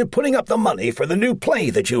Jacobus, into putting up the money for the new play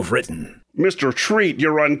that you've written. Mr. Treat,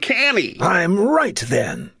 you're uncanny. I'm right,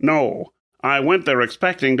 then. No. I went there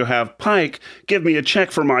expecting to have Pike give me a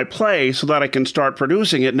check for my play so that I can start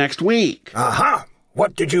producing it next week. Aha!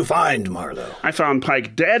 What did you find, Marlowe? I found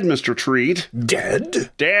Pike dead, Mr. Treat.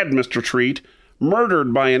 Dead? Dead, Mr. Treat.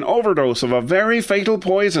 Murdered by an overdose of a very fatal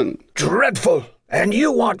poison. Dreadful! And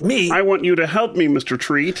you want me... I want you to help me, Mr.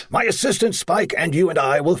 Treat. My assistant Spike and you and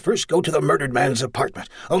I will first go to the murdered man's apartment.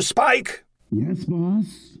 Oh, Spike! Yes,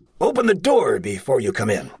 boss? Open the door before you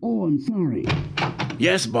come in. Oh, I'm sorry.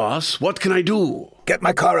 Yes, boss. What can I do? Get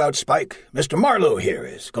my car out, Spike. Mr. Marlowe here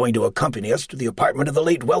is going to accompany us to the apartment of the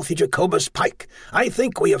late wealthy Jacobus Pike. I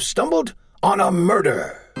think we have stumbled on a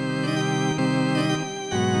murder.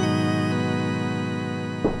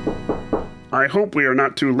 I hope we are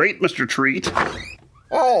not too late, Mr. Treat.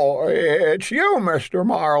 Oh, it's you, Mr.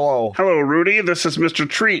 Marlowe. Hello, Rudy. This is Mr.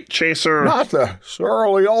 Treat, Chaser. Not the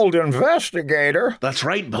surly old investigator. That's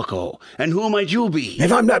right, Bucko. And who might you be?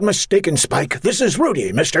 If I'm not mistaken, Spike, this is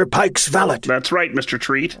Rudy, Mr. Pike's valet. That's right, Mr.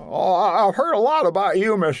 Treat. Oh, I've heard a lot about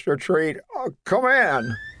you, Mr. Treat. Come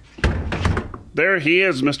in. There he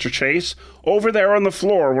is, Mr. Chase, over there on the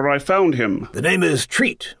floor where I found him. The name is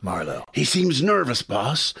Treat, Marlowe. He seems nervous,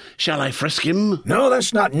 boss. Shall I frisk him? No,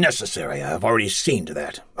 that's not necessary. I've already seen to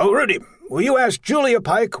that. Oh, Rudy, will you ask Julia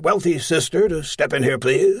Pike, wealthy sister, to step in here,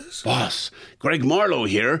 please? Boss, Greg Marlowe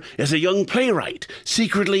here is a young playwright,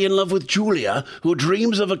 secretly in love with Julia, who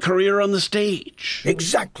dreams of a career on the stage.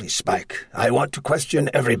 Exactly, Spike. I want to question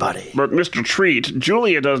everybody. But, Mr. Treat,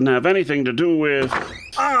 Julia doesn't have anything to do with...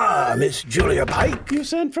 Ah, Miss Julia Pike. You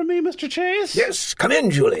sent for me, Mr. Chase? Yes, come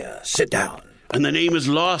in, Julia. Sit down. And the name is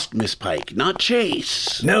Lost, Miss Pike, not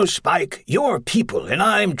Chase. No, Spike, you're People, and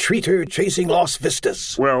I'm Treater chasing Lost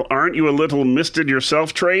Vistas. Well, aren't you a little misted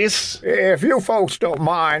yourself, Trace? If you folks don't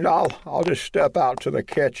mind, I'll just step out to the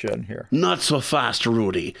kitchen here. Not so fast,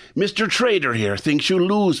 Rudy. Mr. Trader here thinks you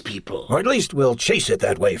lose people. Or at least we'll chase it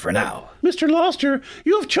that way for now. Mr. Loster,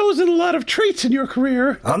 you have chosen a lot of treats in your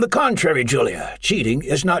career. On the contrary, Julia, cheating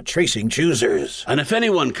is not tracing choosers. And if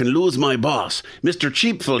anyone can lose my boss, Mr.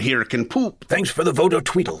 Cheapful here can poop. Thanks for the vote of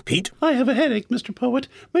Tweedle, Pete. I have a headache, Mr. Poet.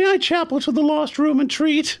 May I chapel to the lost room and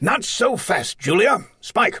treat? Not so fast, Julia.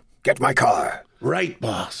 Spike, get my car. Right,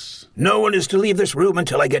 boss. No one is to leave this room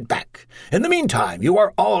until I get back. In the meantime, you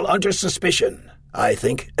are all under suspicion. I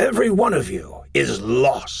think every one of you is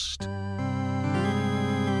lost.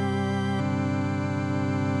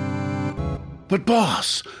 But,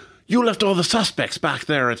 boss, you left all the suspects back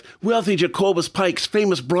there at wealthy Jacobus Pike's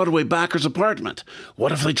famous Broadway backer's apartment.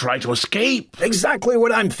 What if they try to escape? Exactly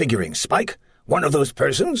what I'm figuring, Spike. One of those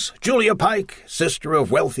persons, Julia Pike, sister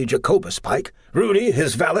of wealthy Jacobus Pike, Rudy,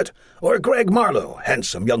 his valet, or Greg Marlowe,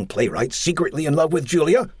 handsome young playwright secretly in love with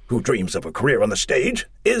Julia, who dreams of a career on the stage,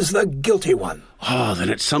 is the guilty one. Oh, then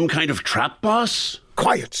it's some kind of trap, boss?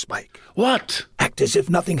 Quiet, Spike. What? Act as if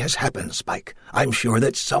nothing has happened, Spike. I'm sure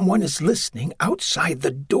that someone is listening outside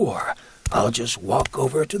the door. I'll just walk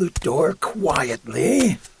over to the door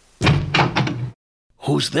quietly.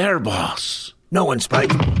 Who's there, boss? No one,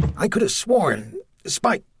 Spike. I could have sworn.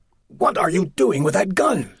 Spike, what are you doing with that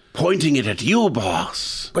gun? Pointing it at you,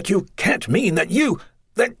 boss. But you can't mean that you're...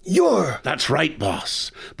 That's right,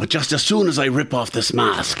 boss. But just as soon as I rip off this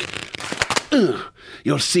mask...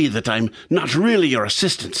 you'll see that I'm not really your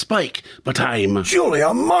assistant, Spike, but I'm...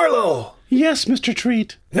 Julia Marlowe! Yes, Mr.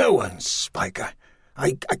 Treat. No one, Spike.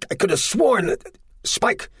 I could have sworn that...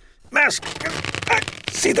 Spike, mask!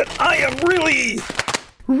 See that I am really...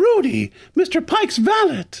 Rudy, Mr. Pike's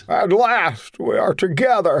valet. At last, we are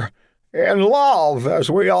together, in love as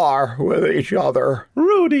we are with each other.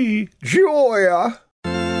 Rudy! Julia!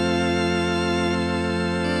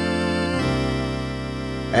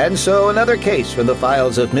 And so another case from the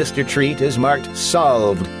files of Mr. Treat is marked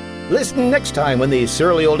solved. Listen next time when the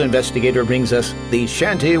surly old investigator brings us the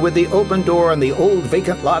shanty with the open door and the old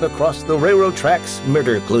vacant lot across the railroad tracks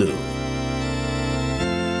murder clue.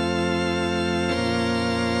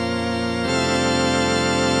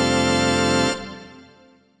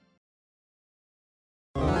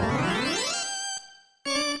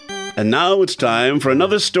 And now it's time for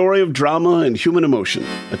another story of drama and human emotion.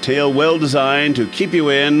 A tale well designed to keep you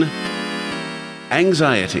in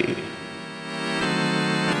anxiety.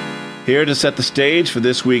 Here to set the stage for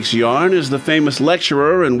this week's yarn is the famous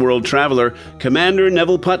lecturer and world traveler, Commander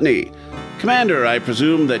Neville Putney. Commander, I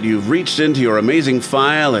presume that you've reached into your amazing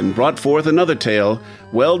file and brought forth another tale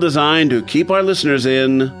well designed to keep our listeners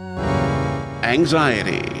in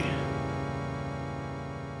anxiety.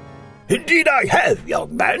 Indeed I have,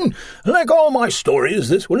 young man. Like all my stories,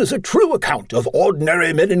 this one is a true account of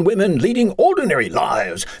ordinary men and women leading ordinary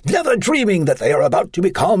lives, never dreaming that they are about to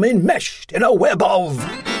become enmeshed in a web of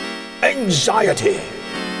anxiety.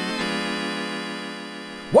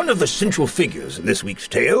 One of the central figures in this week's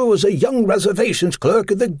tale was a young reservations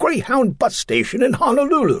clerk at the Greyhound bus station in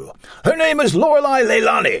Honolulu. Her name is Lorelei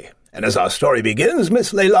Leilani, and as our story begins,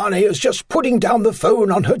 Miss Leilani is just putting down the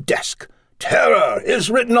phone on her desk. Terror is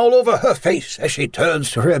written all over her face as she turns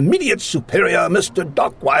to her immediate superior, Mr.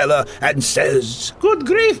 Dockweiler, and says, Good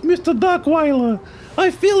grief, Mr. Dockweiler. I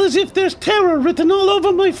feel as if there's terror written all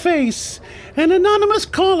over my face. An anonymous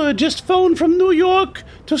caller just phoned from New York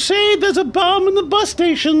to say there's a bomb in the bus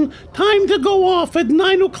station. Time to go off at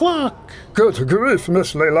 9 o'clock. Good grief,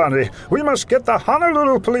 Miss Leilani. We must get the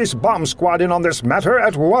Honolulu Police Bomb Squad in on this matter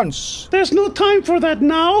at once. There's no time for that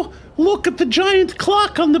now. Look at the giant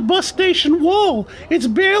clock on the bus station wall. It's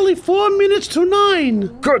barely 4 minutes to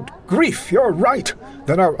 9. Good grief, you're right.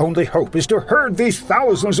 Then our only hope is to herd these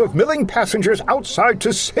thousands of milling passengers outside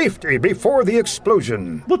to safety before the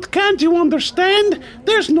explosion. But can't you understand?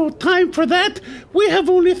 There's no time for that. We have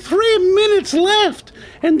only 3 minutes left,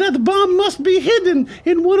 and that bomb must be hidden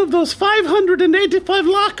in one of those 585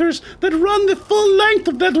 lockers that run the full length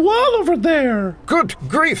of that wall over there. Good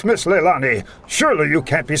grief, Miss Leilani. Surely you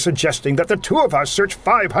can't be suggesting that the two of us search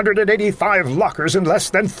 585 lockers in less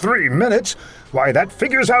than 3 minutes. Why, that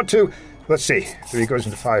figures out to... Let's see, 3 goes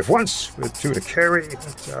into 5 once, with 2 to carry.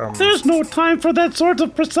 There's no time for that sort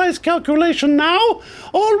of precise calculation now.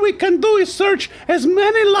 All we can do is search as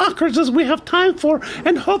many lockers as we have time for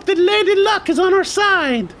and hope that Lady Luck is on our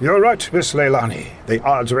side. You're right, Miss Leilani. The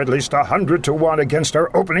odds are at least 100 to 1 against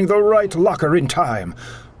our opening the right locker in time.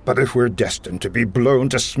 But if we're destined to be blown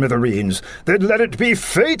to smithereens, then let it be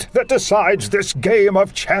fate that decides this game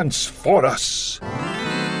of chance for us.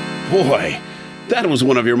 Boy, that was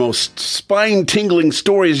one of your most spine-tingling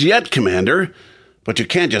stories yet, Commander. But you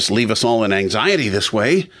can't just leave us all in anxiety this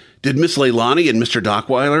way. Did Miss Leilani and Mr.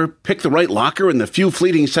 Dockweiler pick the right locker in the few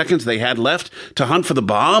fleeting seconds they had left to hunt for the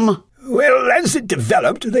bomb? Well, as it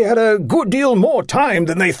developed, they had a good deal more time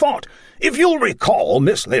than they thought. If you'll recall,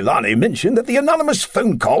 Miss Leilani mentioned that the anonymous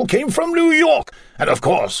phone call came from New York. And of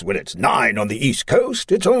course, when it's 9 on the East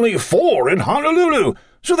Coast, it's only 4 in Honolulu.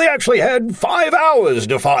 So they actually had 5 hours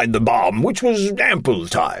to find the bomb, which was ample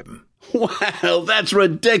time. Well, that's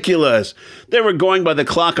ridiculous. They were going by the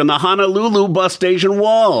clock on the Honolulu bus station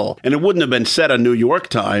wall, and it wouldn't have been set on New York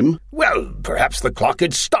time. Well, perhaps the clock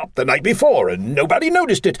had stopped the night before and nobody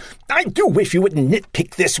noticed it. I do wish you wouldn't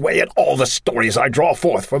nitpick this way at all the stories I draw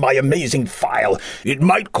forth for my amazing file. It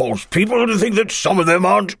might cause people to think that some of them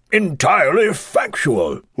aren't entirely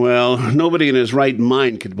factual. Well, nobody in his right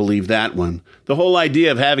mind could believe that one. The whole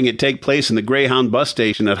idea of having it take place in the Greyhound bus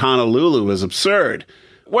station at Honolulu is absurd.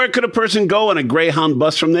 Where could a person go on a Greyhound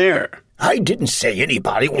bus from there? I didn't say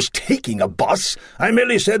anybody was taking a bus. I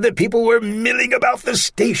merely said that people were milling about the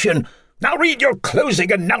station. Now read your closing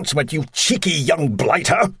announcement, you cheeky young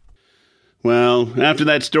blighter. Well, after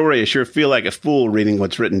that story, I sure feel like a fool reading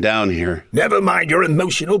what's written down here. Never mind your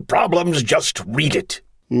emotional problems, just read it.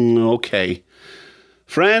 Okay.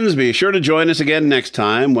 Friends, be sure to join us again next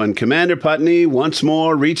time when Commander Putney once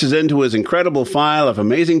more reaches into his incredible file of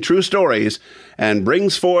amazing true stories and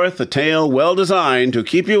brings forth a tale well designed to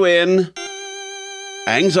keep you in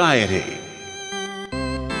anxiety.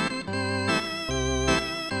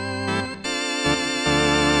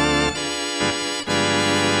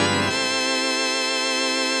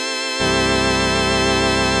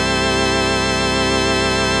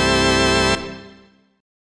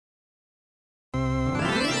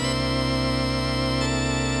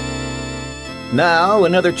 Now,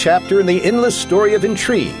 another chapter in the endless story of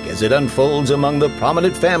intrigue as it unfolds among the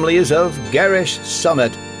prominent families of Garish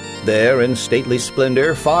Summit. There, in stately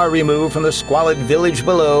splendor, far removed from the squalid village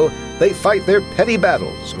below, they fight their petty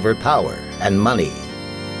battles over power and money.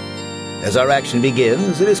 As our action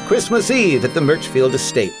begins, it is Christmas Eve at the Murchfield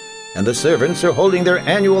estate, and the servants are holding their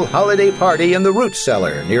annual holiday party in the root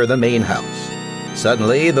cellar near the main house.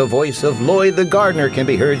 Suddenly, the voice of Lloyd the gardener can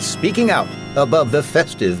be heard speaking out above the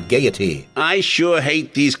festive gaiety. I sure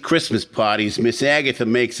hate these Christmas parties Miss Agatha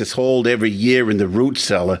makes us hold every year in the root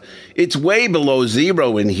cellar. It's way below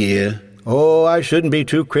zero in here. Oh, I shouldn't be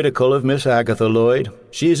too critical of Miss Agatha, Lloyd.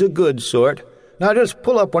 She's a good sort. Now just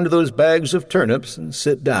pull up one of those bags of turnips and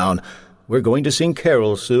sit down. We're going to sing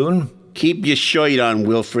carols soon. Keep your shirt on,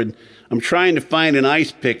 Wilfred. I'm trying to find an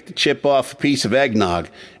ice pick to chip off a piece of eggnog.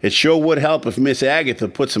 It sure would help if Miss Agatha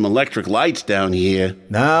put some electric lights down here.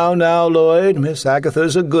 Now, Lloyd, Miss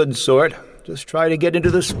Agatha's a good sort. Just try to get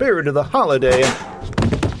into the spirit of the holiday.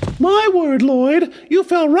 My word, Lloyd, you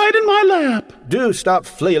fell right in my lap. Do stop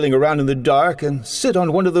flailing around in the dark and sit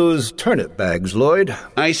on one of those turnip bags, Lloyd.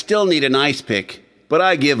 I still need an ice pick, but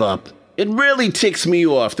I give up. It really ticks me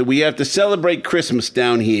off that we have to celebrate Christmas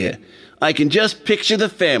down here. I can just picture the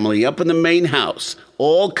family up in the main house,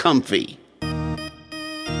 all comfy.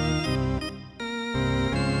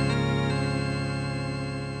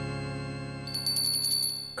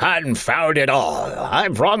 Confound it all.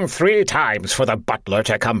 I've rung 3 times for the butler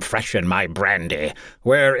to come freshen my brandy.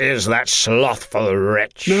 Where is that slothful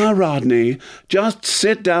wretch? Now, Rodney, just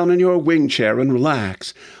sit down in your wing chair and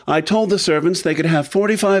relax. I told the servants they could have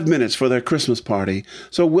 45 minutes for their Christmas party,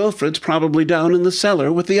 so Wilfred's probably down in the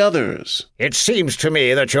cellar with the others. It seems to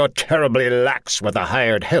me that you're terribly lax with the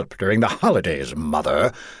hired help during the holidays,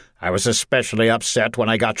 Mother. I was especially upset when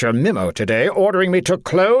I got your memo today ordering me to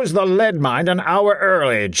close the lead mine an hour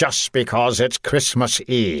early just because it's Christmas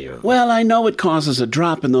Eve. Well, I know it causes a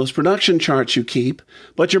drop in those production charts you keep,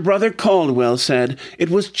 but your brother Caldwell said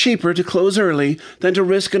it was cheaper to close early than to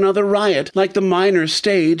risk another riot like the miners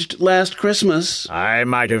staged last Christmas. I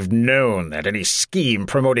might have known that any scheme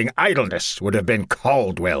promoting idleness would have been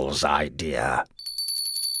Caldwell's idea.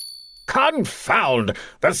 Confound!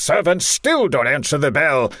 The servants still don't answer the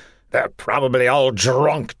bell. They're probably all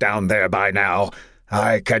drunk down there by now.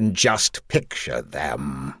 I can just picture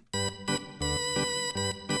them.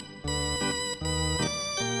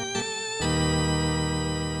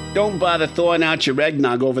 Don't bother thawing out your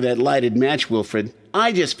eggnog over that lighted match, Wilfred.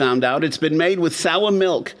 I just found out it's been made with sour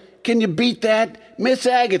milk. Can you beat that? Miss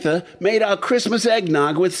Agatha made our Christmas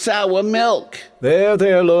eggnog with sour milk.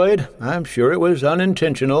 There, Lloyd. I'm sure it was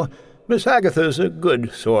unintentional. Miss Agatha's a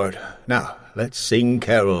good sort. Now, let's sing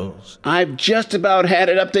carols. I've just about had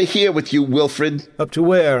it up to here with you, Wilfred. Up to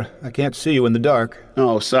where? I can't see you in the dark.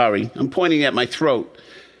 Oh, sorry. I'm pointing at my throat.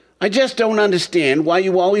 I just don't understand why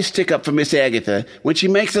you always stick up for Miss Agatha when she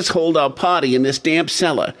makes us hold our party in this damp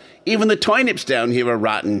cellar. Even the turnips down here are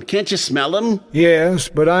rotten. Can't you smell them? Yes,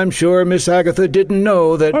 but I'm sure Miss Agatha didn't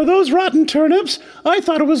know that... Are those rotten turnips? I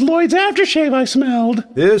thought it was Lloyd's aftershave I smelled.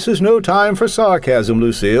 This is no time for sarcasm,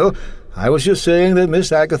 Lucille. I was just saying that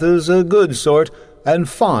Miss Agatha's a good sort and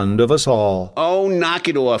fond of us all. Oh, knock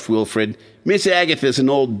it off, Wilfred. Miss Agatha's an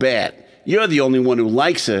old bat. You're the only one who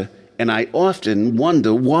likes her, and I often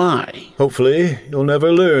wonder why. Hopefully, you'll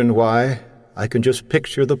never learn why. I can just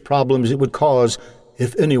picture the problems it would cause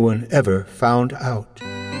if anyone ever found out.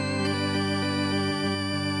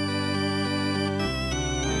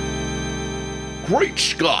 Great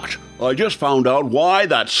Scott! I just found out why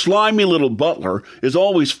that slimy little butler is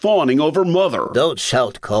always fawning over Mother. Don't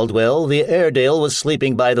shout, Caldwell. The Airedale was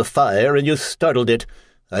sleeping by the fire and you startled it.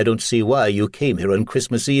 I don't see why you came here on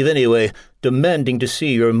Christmas Eve anyway, demanding to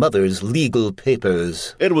see your mother's legal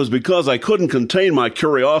papers. It was because I couldn't contain my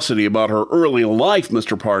curiosity about her early life,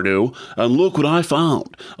 Mr. Pardue, and look what I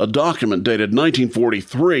found. A document dated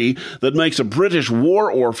 1943 that makes a British war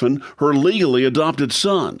orphan her legally adopted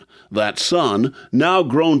son. That son, now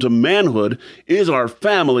grown to manhood, is our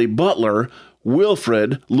family butler,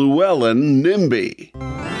 Wilfred Llewellyn Nimby.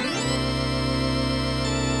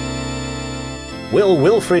 Will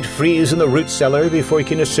Wilfred freeze in the root cellar before he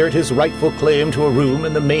can assert his rightful claim to a room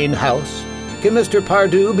in the main house? Can Mr.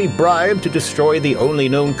 Pardue be bribed to destroy the only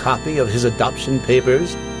known copy of his adoption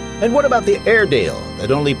papers? And what about the Airedale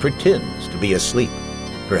that only pretends to be asleep?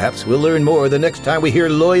 Perhaps we'll learn more the next time we hear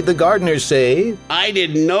Lloyd the gardener say, I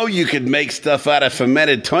didn't know you could make stuff out of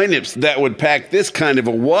fermented turnips that would pack this kind of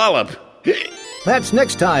a wallop. That's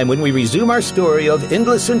next time when we resume our story of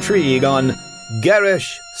endless intrigue on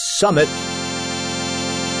Garish Summit.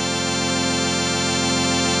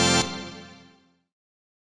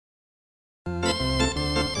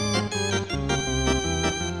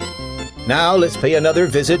 Now let's pay another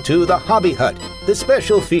visit to the Hobby Hut, the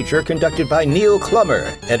special feature conducted by Neil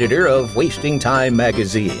Clummer, editor of Wasting Time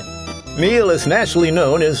magazine. Neil is nationally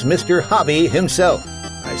known as Mr. Hobby himself.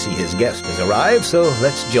 I see his guest has arrived, so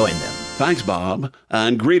let's join them. Thanks, Bob,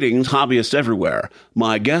 and greetings, hobbyists everywhere.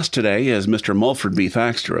 My guest today is Mr. Mulford B.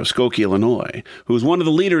 Thaxter of Skokie, Illinois, who's one of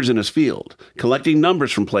the leaders in his field, collecting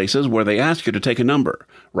numbers from places where they ask you to take a number.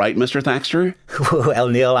 Right, Mr. Thaxter? Well,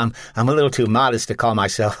 Neil, I'm a little too modest to call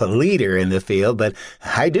myself a leader in the field, but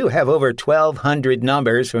I do have over 1,200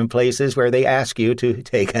 numbers from places where they ask you to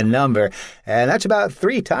take a number, and that's about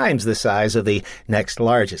 3 times the size of the next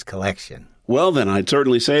largest collection. Well, then I'd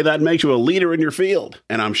certainly say that makes you a leader in your field,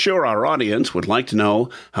 and I'm sure our audience would like to know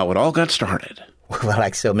how it all got started. Well,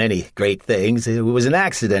 like so many great things, it was an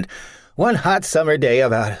accident. One hot summer day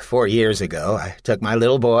about 4 years ago, I took my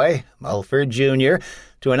little boy, Mulford Jr.,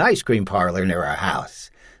 to an ice cream parlor near our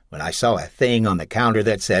house. When I saw a thing on the counter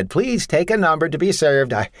that said, "Please take a number to be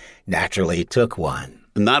served," I naturally took one.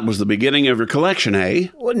 And that was the beginning of your collection, eh?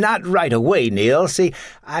 Well, not right away, Neil. See,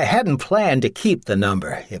 I hadn't planned to keep the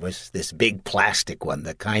number. It was this big plastic one,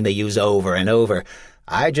 the kind they use over and over.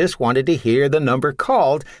 I just wanted to hear the number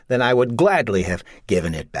called, then I would gladly have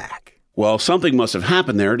given it back. Well, something must have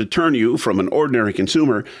happened there to turn you from an ordinary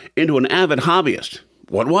consumer into an avid hobbyist.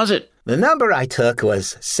 What was it? The number I took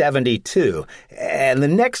was 72, and the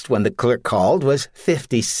next one the clerk called was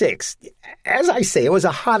 56. As I say, it was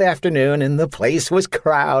a hot afternoon and the place was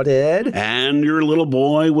crowded. And your little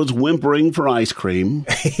boy was whimpering for ice cream.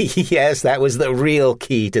 Yes, that was the real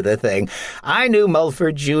key to the thing. I knew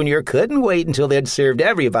Mulford Jr. couldn't wait until they'd served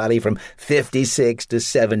everybody from 56 to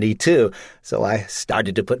 72, so I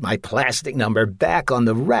started to put my plastic number back on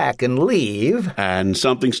the rack and leave. And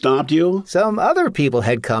something stopped you? Some other people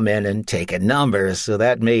had come in and taken numbers, so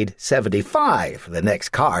that made 75, the next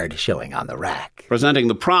card showing on the rack. Presenting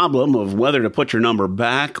the problem of whether to put your number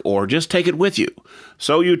back or just take it with you.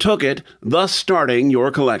 So you took it, thus starting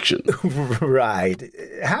your collection. Right.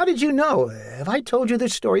 How did you know? Have I told you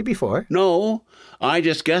this story before? No, I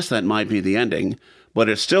just guessed that might be the ending. But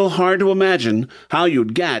it's still hard to imagine how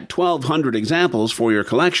you'd get 1,200 examples for your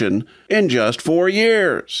collection in just 4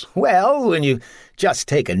 years. Well, when you just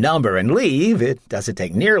take a number and leave, it doesn't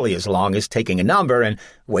take nearly as long as taking a number and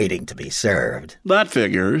waiting to be served. That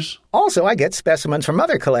figures. Also, I get specimens from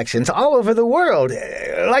other collections all over the world.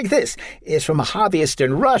 Like this is from a hobbyist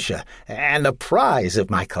in Russia, and the prize of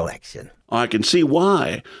my collection. I can see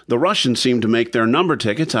why. The Russians seem to make their number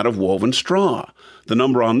tickets out of woven straw. The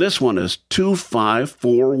number on this one is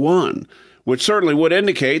 2541, which certainly would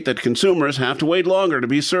indicate that consumers have to wait longer to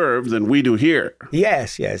be served than we do here.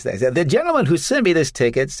 Yes. The gentleman who sent me this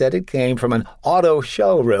ticket said it came from an auto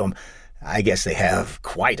showroom. I guess they have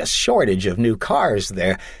quite a shortage of new cars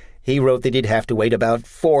there. He wrote that he'd have to wait about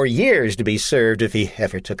 4 years to be served if he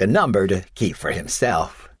ever took a number to keep for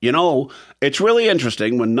himself. You know, it's really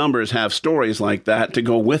interesting when numbers have stories like that to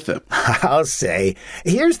go with them. I'll say.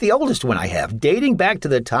 Here's the oldest one I have, dating back to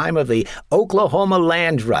the time of the Oklahoma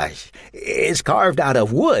land rush. It's carved out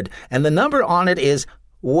of wood, and the number on it is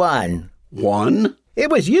 1. 1? It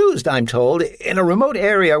was used, I'm told, in a remote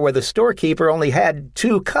area where the storekeeper only had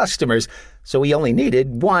 2 customers, so he only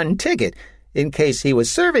needed 1 ticket, in case he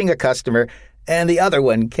was serving a customer and the other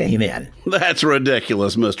one came in. That's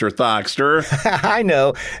ridiculous, Mr. Thaxter. I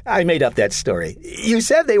know. I made up that story. You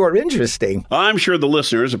said they were interesting. I'm sure the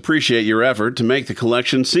listeners appreciate your effort to make the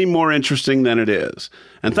collection seem more interesting than it is.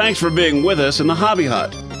 And thanks for being with us in the Hobby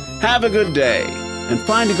Hut. Have a good day and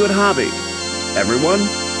find a good hobby. Everyone.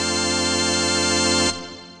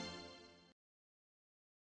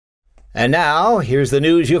 And now, here's the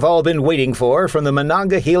news you've all been waiting for from the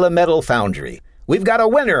Monongahela Metal Foundry. We've got a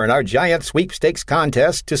winner in our giant sweepstakes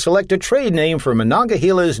contest to select a trade name for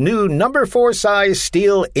Monongahela's new number 4 size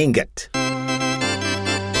steel ingot.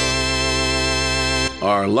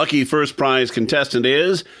 Our lucky first prize contestant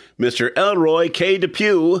is Mr. Elroy K.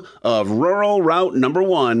 Depew of Rural Route Number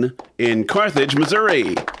 1 in Carthage,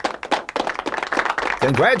 Missouri.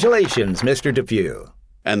 Congratulations, Mr. Depew.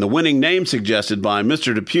 And the winning name suggested by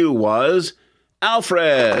Mr. Depew was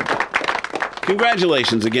Alfred.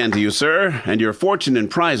 Congratulations again to you, sir, and your fortune in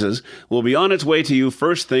prizes will be on its way to you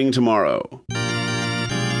first thing tomorrow.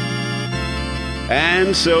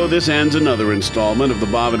 And so this ends another installment of the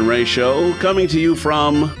Bob and Ray Show, coming to you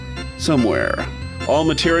from somewhere. All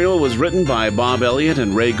material was written by Bob Elliott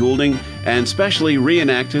and Ray Goulding, and specially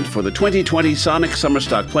reenacted for the 2020 Sonic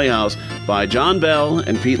Summerstock Playhouse by John Bell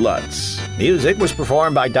and Pete Lutz. Music was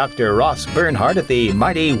performed by Dr. Ross Bernhardt at the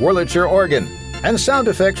mighty Wurlitzer organ. And sound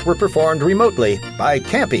effects were performed remotely by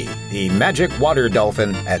Campy, the magic water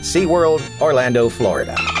dolphin at SeaWorld, Orlando,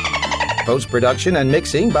 Florida. Post-production and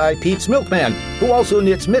mixing by Pete's Milkman, who also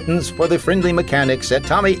knits mittens for the friendly mechanics at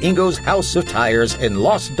Tommy Ingo's House of Tires in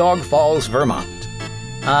Lost Dog Falls, Vermont.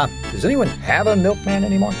 Does anyone have a milkman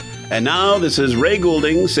anymore? And now this is Ray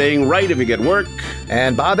Goulding saying right if you get work.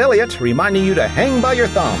 And Bob Elliott reminding you to hang by your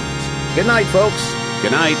thumbs. Good night, folks.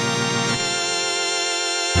 Good night.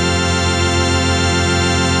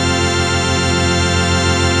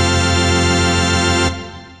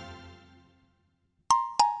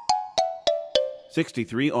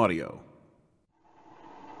 '63 Audio.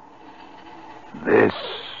 This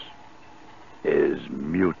is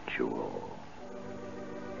Mutual.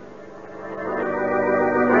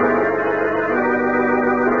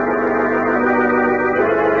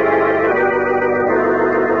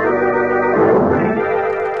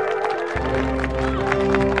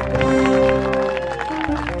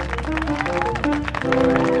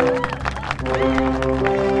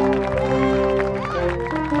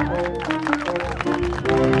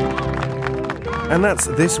 And that's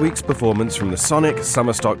this week's performance from the Sonic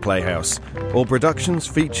Summerstock Playhouse. All productions,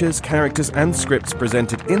 features, characters and scripts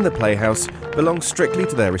presented in the Playhouse belong strictly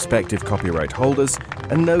to their respective copyright holders,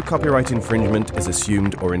 and no copyright infringement is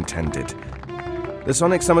assumed or intended. The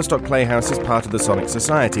Sonic Summerstock Playhouse is part of the Sonic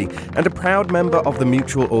Society and a proud member of the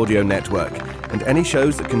Mutual Audio Network. and any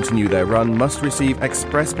shows that continue their run must receive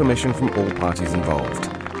express permission from all parties involved.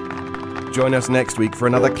 Join us next week for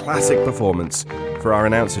another classic performance. For our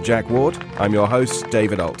announcer Jack Ward, I'm your host,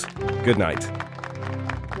 David Alt. Good night.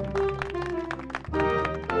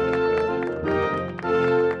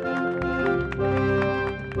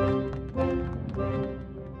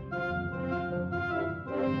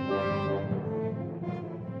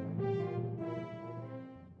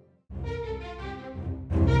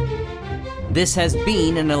 This has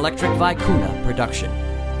been an Electric Vicuna production.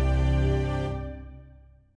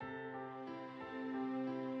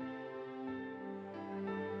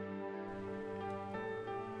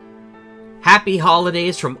 Happy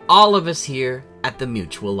holidays from all of us here at the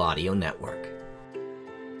Mutual Audio Network.